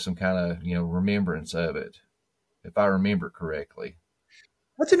 have some kind of, remembrance of it, if I remember correctly.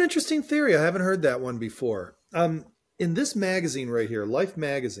 That's an interesting theory. I haven't heard that one before. In this magazine right here, Life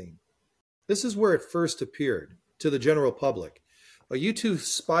Magazine, this is where it first appeared to the general public. A U-2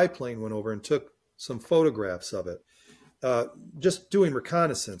 spy plane went over and took some photographs of it, just doing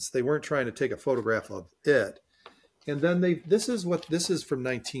reconnaissance. They weren't trying to take a photograph of it. And then this is from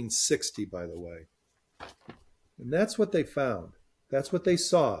 1960, by the way. And that's what they found. That's what they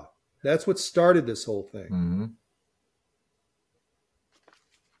saw. That's what started this whole thing. Mm-hmm.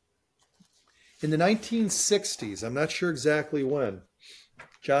 In the 1960s, I'm not sure exactly when,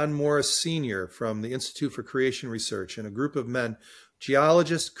 John Morris Sr. from the Institute for Creation Research and a group of men,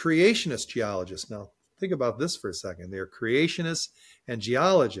 geologists, creationist geologists. Now, think about this for a second. They're creationists and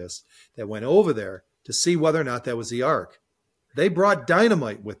geologists that went over there to see whether or not that was the Ark. They brought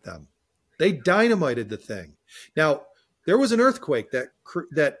dynamite with them. They dynamited the thing. Now, there was an earthquake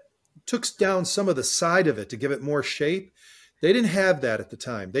that took down some of the side of it to give it more shape. They didn't have that at the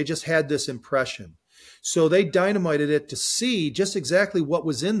time. They just had this impression. So they dynamited it to see just exactly what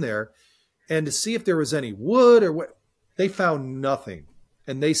was in there and to see if there was any wood or what. They found nothing.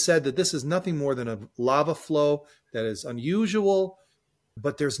 And they said that this is nothing more than a lava flow that is unusual,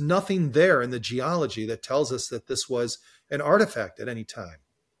 but there's nothing there in the geology that tells us that this was an artifact at any time.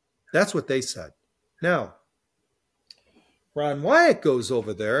 That's what they said. Now, Ron Wyatt goes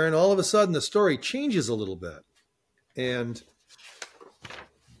over there, and all of a sudden the story changes a little bit. And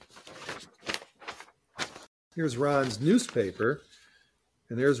here's Ron's newspaper,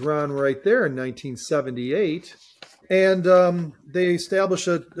 and there's Ron right there in 1978. And they establish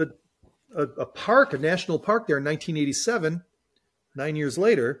a park, a national park there in 1987, 9 years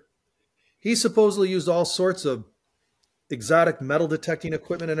later. He supposedly used all sorts of exotic metal detecting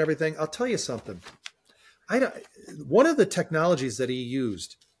equipment and everything. I'll tell you something. One of the technologies that he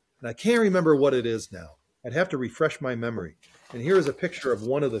used, and I can't remember what it is now. I'd have to refresh my memory. And here is a picture of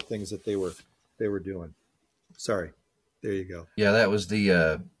one of the things that they were doing. Sorry. There you go. Yeah, that was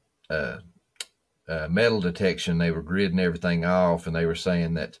the metal detection. They were gridding everything off, and they were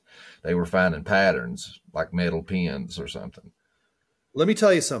saying that they were finding patterns like metal pins or something. Let me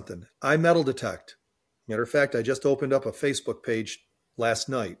tell you something. I metal detect. Matter of fact, I just opened up a Facebook page last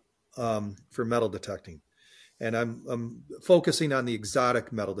night for metal detecting. And I'm focusing on the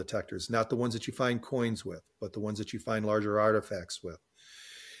exotic metal detectors, not the ones that you find coins with, but the ones that you find larger artifacts with.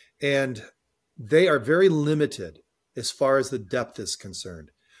 And they are very limited as far as the depth is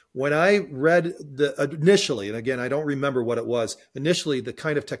concerned. When I read initially, and again, I don't remember what it was, initially the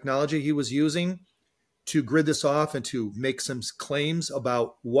kind of technology he was using to grid this off and to make some claims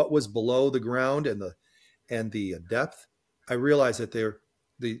about what was below the ground and the depth, I realized that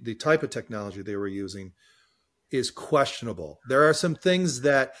the type of technology they were using is questionable. There are some things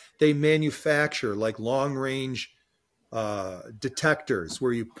that they manufacture, like long-range detectors,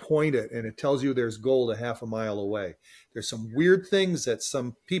 where you point it and it tells you there's gold a half a mile away. There's some weird things that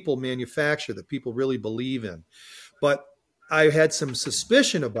some people manufacture that people really believe in. But I had some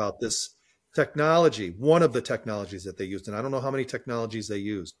suspicion about this technology, one of the technologies that they used, and I don't know how many technologies they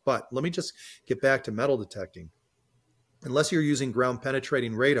used. But let me just get back to metal detecting. Unless you're using ground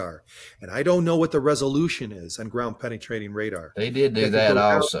penetrating radar. And I don't know what the resolution is on ground penetrating radar. They did do that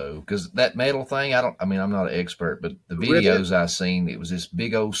also, because that metal thing, I'm not an expert, but the videos I seen, it was this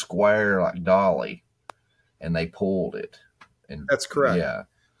big old square like dolly, and they pulled it. And that's correct. Yeah.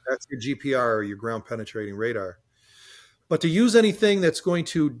 That's your GPR, or your ground penetrating radar. But to use anything that's going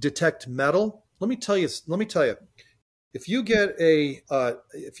to detect metal, let me tell you, if you get a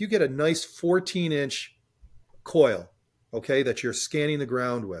nice 14-inch coil, okay, that you're scanning the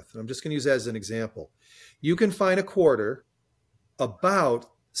ground with, and I'm just going to use that as an example, you can find a quarter about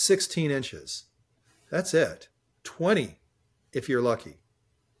 16 inches. That's it. 20 if you're lucky.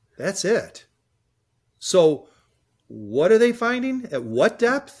 That's it. So what are they finding? At what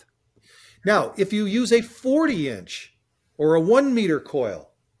depth? Now, if you use a 40-inch or a 1-meter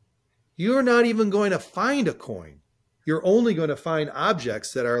coil, you're not even going to find a coin. You're only going to find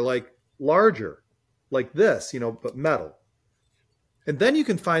objects that are like larger, like this, but metal. And then you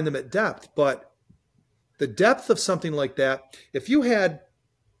can find them at depth. But the depth of something like that, if you had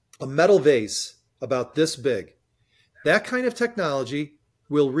a metal vase about this big, that kind of technology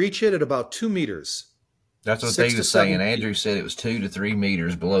will reach it at about 2 meters. That's what they were saying. Andrew said it was 2 to 3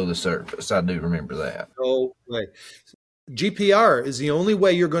 meters below the surface. I do remember that. No way. GPR is the only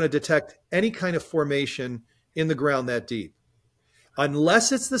way you're going to detect any kind of formation in the ground that deep.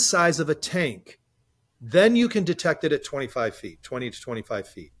 Unless it's the size of a tank, then you can detect it at 25 feet, 20 to 25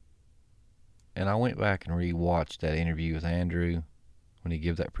 feet. And I went back and rewatched that interview with Andrew when he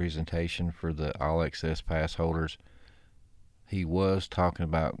gave that presentation for the All Access Pass holders. He was talking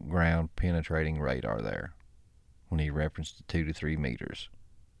about ground penetrating radar there when he referenced the 2 to 3 meters.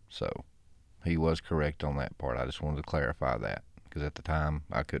 So he was correct on that part. I just wanted to clarify that because at the time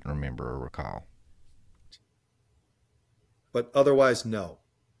I couldn't remember or recall. But otherwise, no.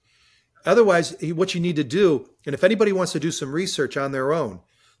 Otherwise, what you need to do, and if anybody wants to do some research on their own,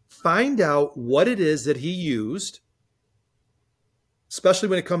 find out what it is that he used, especially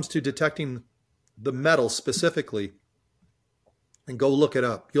when it comes to detecting the metal specifically, and go look it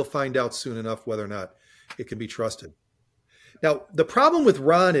up. You'll find out soon enough whether or not it can be trusted. Now, the problem with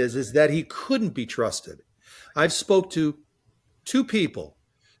Ron is that he couldn't be trusted. I've spoke to 3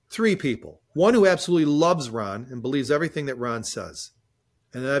 people, one who absolutely loves Ron and believes everything that Ron says.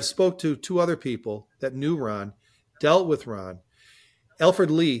 And then I've spoke to 2 other people that knew Ron, dealt with Ron. Alfred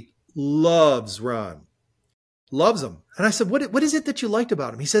Lee loves Ron. loves him. And I said, what is it that you liked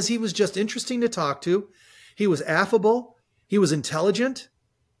about him? He says he was just interesting to talk to. He was affable. He was intelligent.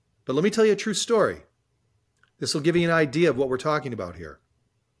 But let me tell you a true story. This will give you an idea of what we're talking about here.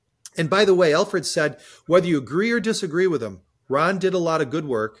 And by the way, Alfred said, whether you agree or disagree with him, Ron did a lot of good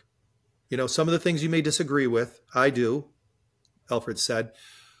work. You know, some of the things you may disagree with, I do, Alfred said.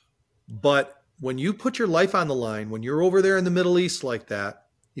 But when you put your life on the line, when you're over there in the Middle East like that,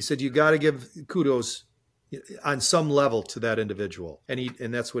 he said, you got to give kudos on some level to that individual.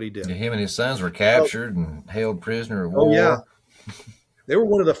 And that's what he did. Yeah, him and his sons were captured and held prisoner of war. Oh, yeah. They were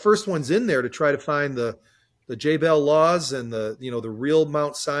one of the first ones in there to try to find the Jebel laws and the real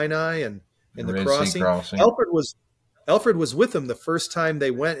Mount Sinai and the Red crossing. Sea crossing. Alfred was with them the first time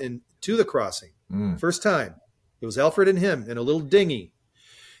they went into the crossing. First time. It was Alfred and him in a little dinghy.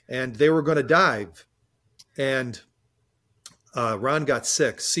 And they were going to dive. And Ron got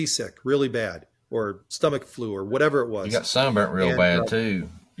seasick, really bad, or stomach flu or whatever it was. You got sunburnt real bad too.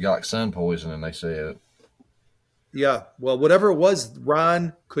 You got like sun poisoning, they said. Yeah. Well, whatever it was,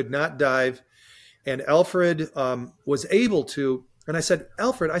 Ron could not dive. And Alfred was able to, and I said,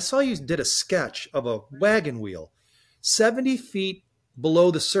 Alfred, I saw you did a sketch of a wagon wheel 70 feet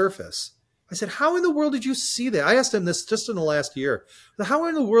below the surface. I said, how in the world did you see that? I asked him this just in the last year. How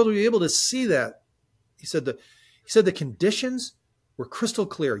in the world were you able to see that? He said the conditions were crystal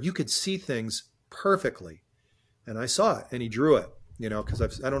clear. You could see things perfectly. And I saw it, and he drew it, because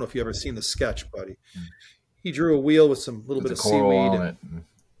I don't know if you've ever seen the sketch, but he drew a wheel with some little bit of seaweed. On it.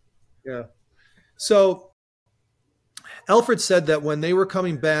 Yeah. So Alfred said that when they were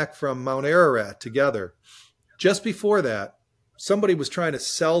coming back from Mount Ararat together, just before that, somebody was trying to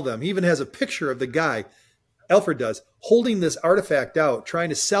sell them. He even has a picture of the guy, Alfred does, holding this artifact out, trying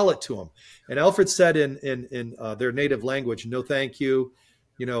to sell it to him. And Alfred said in their native language, no, thank you.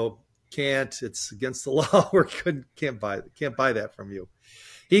 Can't. It's against the law. We can't buy that from you.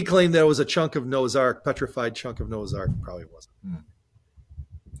 He claimed that it was a chunk of Noah's Ark, petrified chunk of Noah's Ark. Probably wasn't.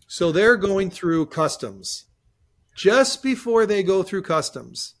 So they're going through customs. Just before they go through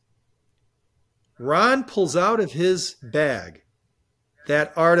customs, Ron pulls out of his bag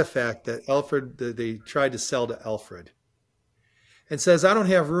that artifact that they tried to sell to Alfred and says, I don't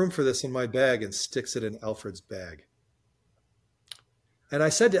have room for this in my bag, and sticks it in Alfred's bag. And I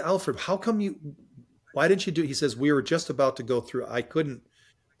said to Alfred, why didn't you do it? He says, we were just about to go through. I couldn't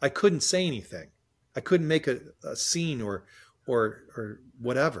say anything. I couldn't make a scene or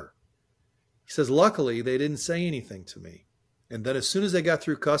whatever. He says, luckily, they didn't say anything to me. And then as soon as they got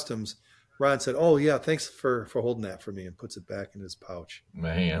through customs, Ron said, oh, yeah, thanks for holding that for me, and puts it back in his pouch.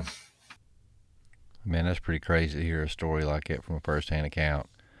 Man, that's pretty crazy to hear a story like that from a first-hand account.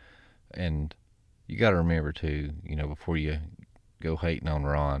 And you got to remember, too, before you go hating on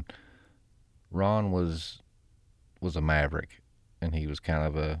Ron was a maverick, and he was kind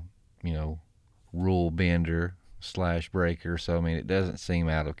of a, rule bender / breaker. So, I mean, it doesn't seem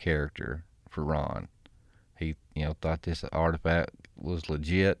out of character for Ron. He, thought this artifact was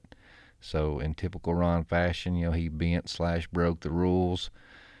legit. So in typical Ron fashion, he bent / broke the rules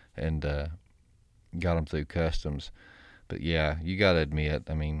and got him through customs. But yeah, you got to admit,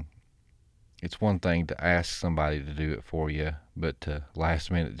 I mean, it's one thing to ask somebody to do it for you, but to last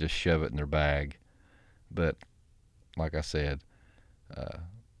minute just shove it in their bag. But like I said,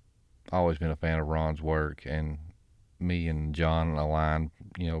 always been a fan of Ron's work, and me and John align,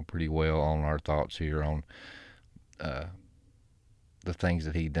 pretty well on our thoughts here on the things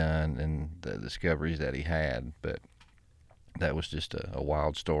that he done and the discoveries that he had. But that was just a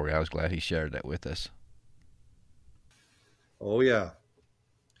wild story. I was glad he shared that with us. Oh, yeah.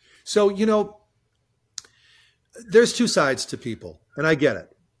 So, there's two sides to people, and I get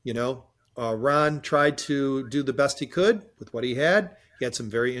it. Ron tried to do the best he could with what he had. He had some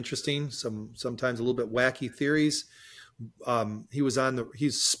very interesting, sometimes a little bit wacky theories.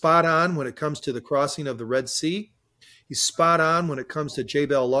 He's spot on when it comes to the crossing of the Red Sea. He's spot on when it comes to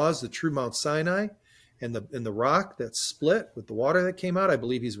Jebel laws, the true Mount Sinai, and the rock that split with the water that came out. I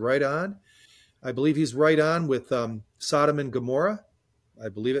believe he's right on. I believe he's right on with Sodom and Gomorrah. I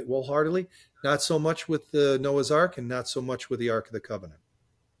believe it wholeheartedly. Not so much with the Noah's Ark, and not so much with the Ark of the Covenant.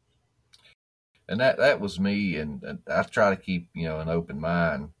 And that was me, and I try to keep, an open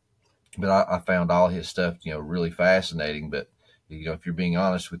mind. But I found all his stuff, really fascinating. But, if you're being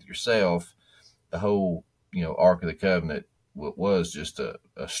honest with yourself, the whole, Ark of the Covenant was just a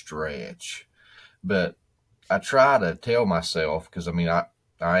stretch. But I try to tell myself, because, I'm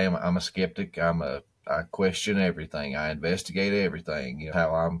a skeptic. I question everything. I investigate everything,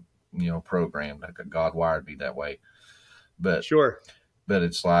 how I'm, programmed. Like God wired me that way. But sure. But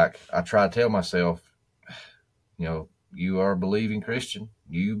it's like, I try to tell myself, you are a believing Christian.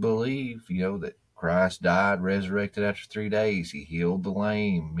 You believe, that Christ died, resurrected after 3 days. He healed the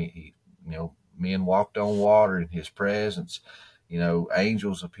lame. Men walked on water in his presence.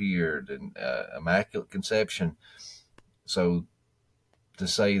 Angels appeared and immaculate conception. So to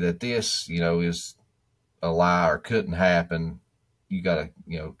say that this, is a lie or couldn't happen, you got to,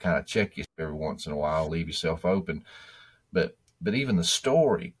 kind of check yourself every once in a while, leave yourself open. But even the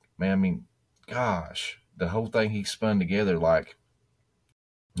story, man, I mean, gosh, the whole thing he spun together, like,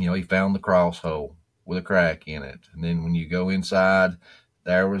 he found the cross hole with a crack in it. And then when you go inside,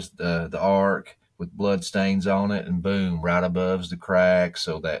 there was the ark with blood stains on it, and boom, right above the crack,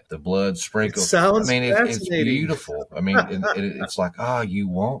 so that the blood sprinkles. Sounds it's beautiful. I mean, it's like, you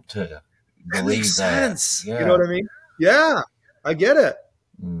want to believe that makes sense. Yeah. You know what I mean? Yeah, I get it.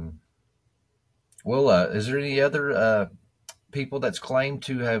 Mm. Well, is there any other people that's claimed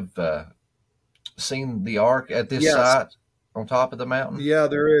to have seen the ark at this site on top of the mountain? Yeah,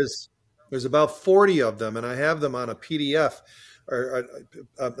 there is. There's about 40 of them, and I have them on a PDF, or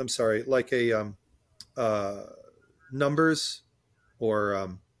I'm sorry, like a numbers,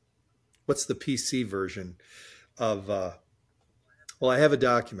 or what's the PC version of? Well, I have a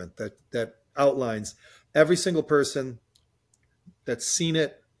document that outlines every single person that's seen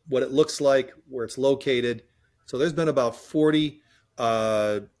it, what it looks like, where it's located. So there's been about 40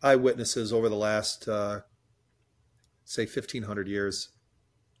 eyewitnesses over the last, say, 1,500 years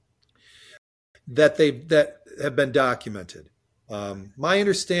that have been documented. My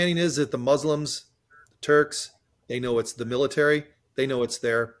understanding is that the Muslims, the Turks, they know it's the military. They know it's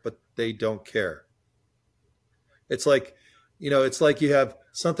there, but they don't care. It's like, it's like you have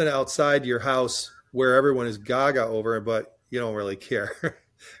something outside your house where everyone is gaga over it, but you don't really care.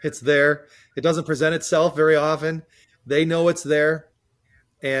 It's there. It doesn't present itself very often. They know it's there,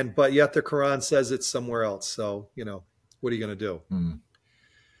 but yet the Quran says it's somewhere else. So, what are you going to do? Mm.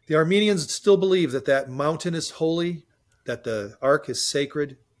 The Armenians still believe that mountain is holy, that the ark is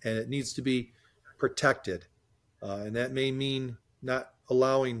sacred, and it needs to be protected. And that may mean not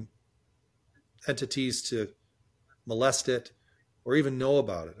allowing entities to molest it or even know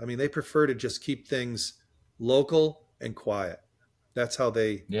about it. I mean, they prefer to just keep things local and quiet. That's how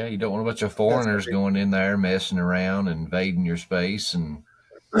they... Yeah, you don't want a bunch of foreigners going in there, messing around, invading your space, and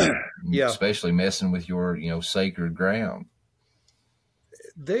especially messing with your, sacred ground.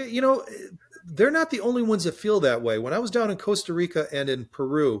 They're not the only ones that feel that way. When I was down in Costa Rica and in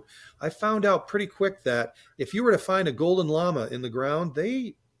Peru, I found out pretty quick that if you were to find a golden llama in the ground,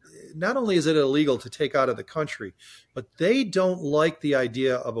 not only is it illegal to take out of the country, but they don't like the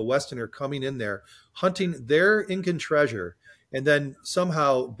idea of a Westerner coming in there, hunting their Incan treasure, and then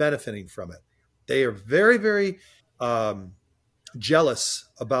somehow benefiting from it. They are very, very jealous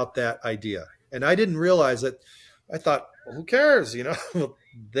about that idea. And I didn't realize that. I thought, well, who cares?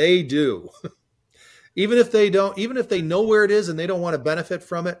 They do. Even if they know where it is and they don't want to benefit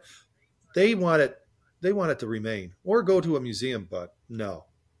from it, they want it to remain or go to a museum, but no.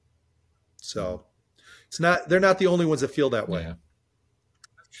 So they're not the only ones that feel that way. Yeah.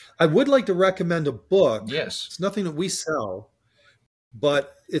 I would like to recommend a book. Yes. It's nothing that we sell,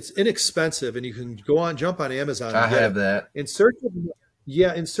 but it's inexpensive and you can jump on Amazon. I have that. In Search of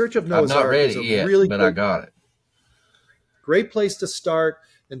Noah's Ark. I've not read it yet, but I got it. Great place to start.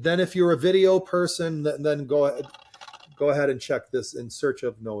 And then if you're a video person, then go ahead and check this In Search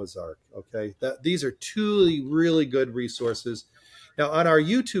of Noah's Ark. Okay. These are two really good resources. Now on our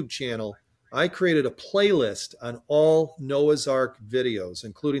YouTube channel, I created a playlist on all Noah's Ark videos,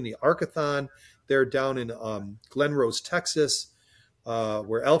 including the Arkathon. They're down in Glen Rose, Texas,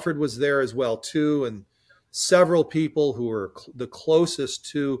 where Alfred was there as well too, and several people who were the closest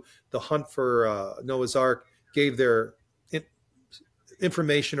to the hunt for Noah's Ark gave their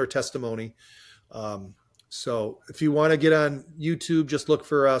information or testimony. So if you want to get on YouTube, just look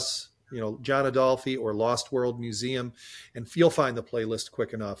for us, John Adolfi or Lost World Museum, and you'll find the playlist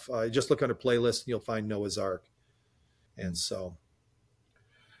quick enough. Just look under playlist and you'll find Noah's Ark. And so,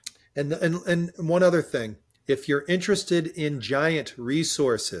 and one other thing, if you're interested in giant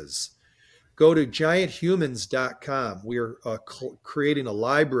resources, go to gianthumans.com. We are creating a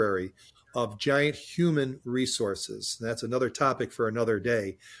library of giant human resources. And that's another topic for another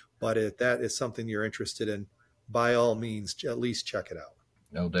day. But if that is something you're interested in, by all means, at least check it out.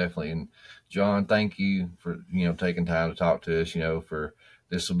 No, definitely. And John, thank you for, taking time to talk to us, for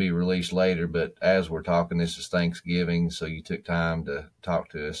this will be released later, but as we're talking, this is Thanksgiving. So you took time to talk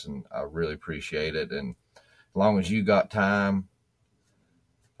to us and I really appreciate it. And as long as you got time,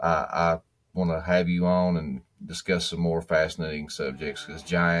 I want to have you on and discuss some more fascinating subjects because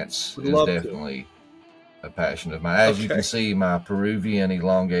giants is definitely a passion of mine. As you can see, my Peruvian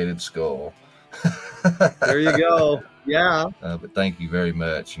elongated skull. There you go. Yeah. But thank you very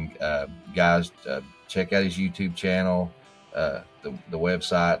much. And guys, check out his YouTube channel, the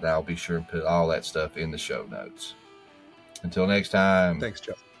website, and I'll be sure and put all that stuff in the show notes. Until next time. Thanks,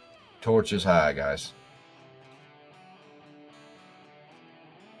 Joe. Torches high, guys.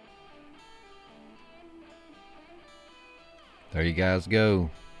 There you guys go.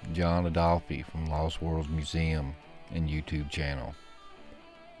 John Adolfi from Lost Worlds Museum and YouTube channel.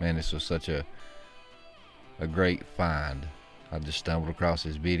 Man, this was such a great find. I just stumbled across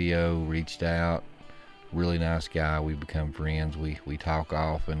his video, reached out. Really nice guy. We become friends. We talk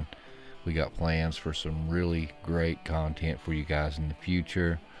often. We got plans for some really great content for you guys in the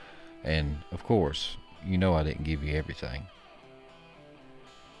future. And of course, you know I didn't give you everything.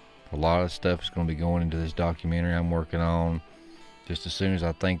 A lot of stuff is going to be going into this documentary I'm working on. Just as soon as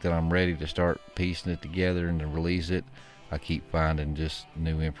I think that I'm ready to start piecing it together and to release it, I keep finding just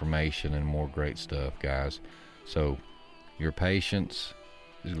new information and more great stuff, guys. So your patience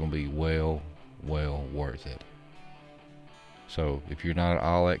is going to be well worth it. So if you're not an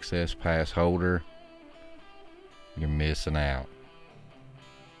All Access Pass holder, you're missing out.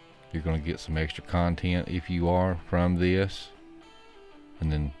 You're going to get some extra content if you are from this.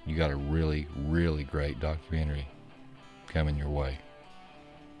 And then you got a really great documentary coming your way.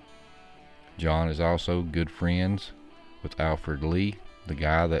 John is also good friends with Alfred Lee, the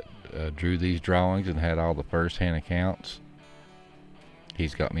guy that drew these drawings and had all the first-hand accounts.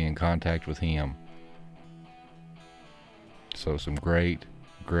 He's got me in contact with him. So some great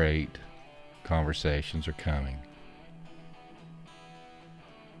conversations are coming.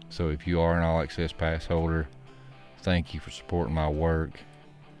 So if you are an All Access Pass holder, thank you for supporting my work.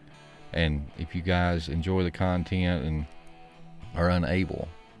 And if you guys enjoy the content and are unable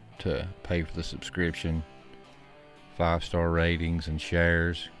to pay for the subscription, 5-star ratings and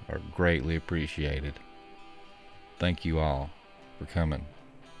shares are greatly appreciated. Thank you all for coming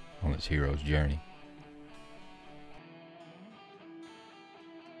on this hero's journey.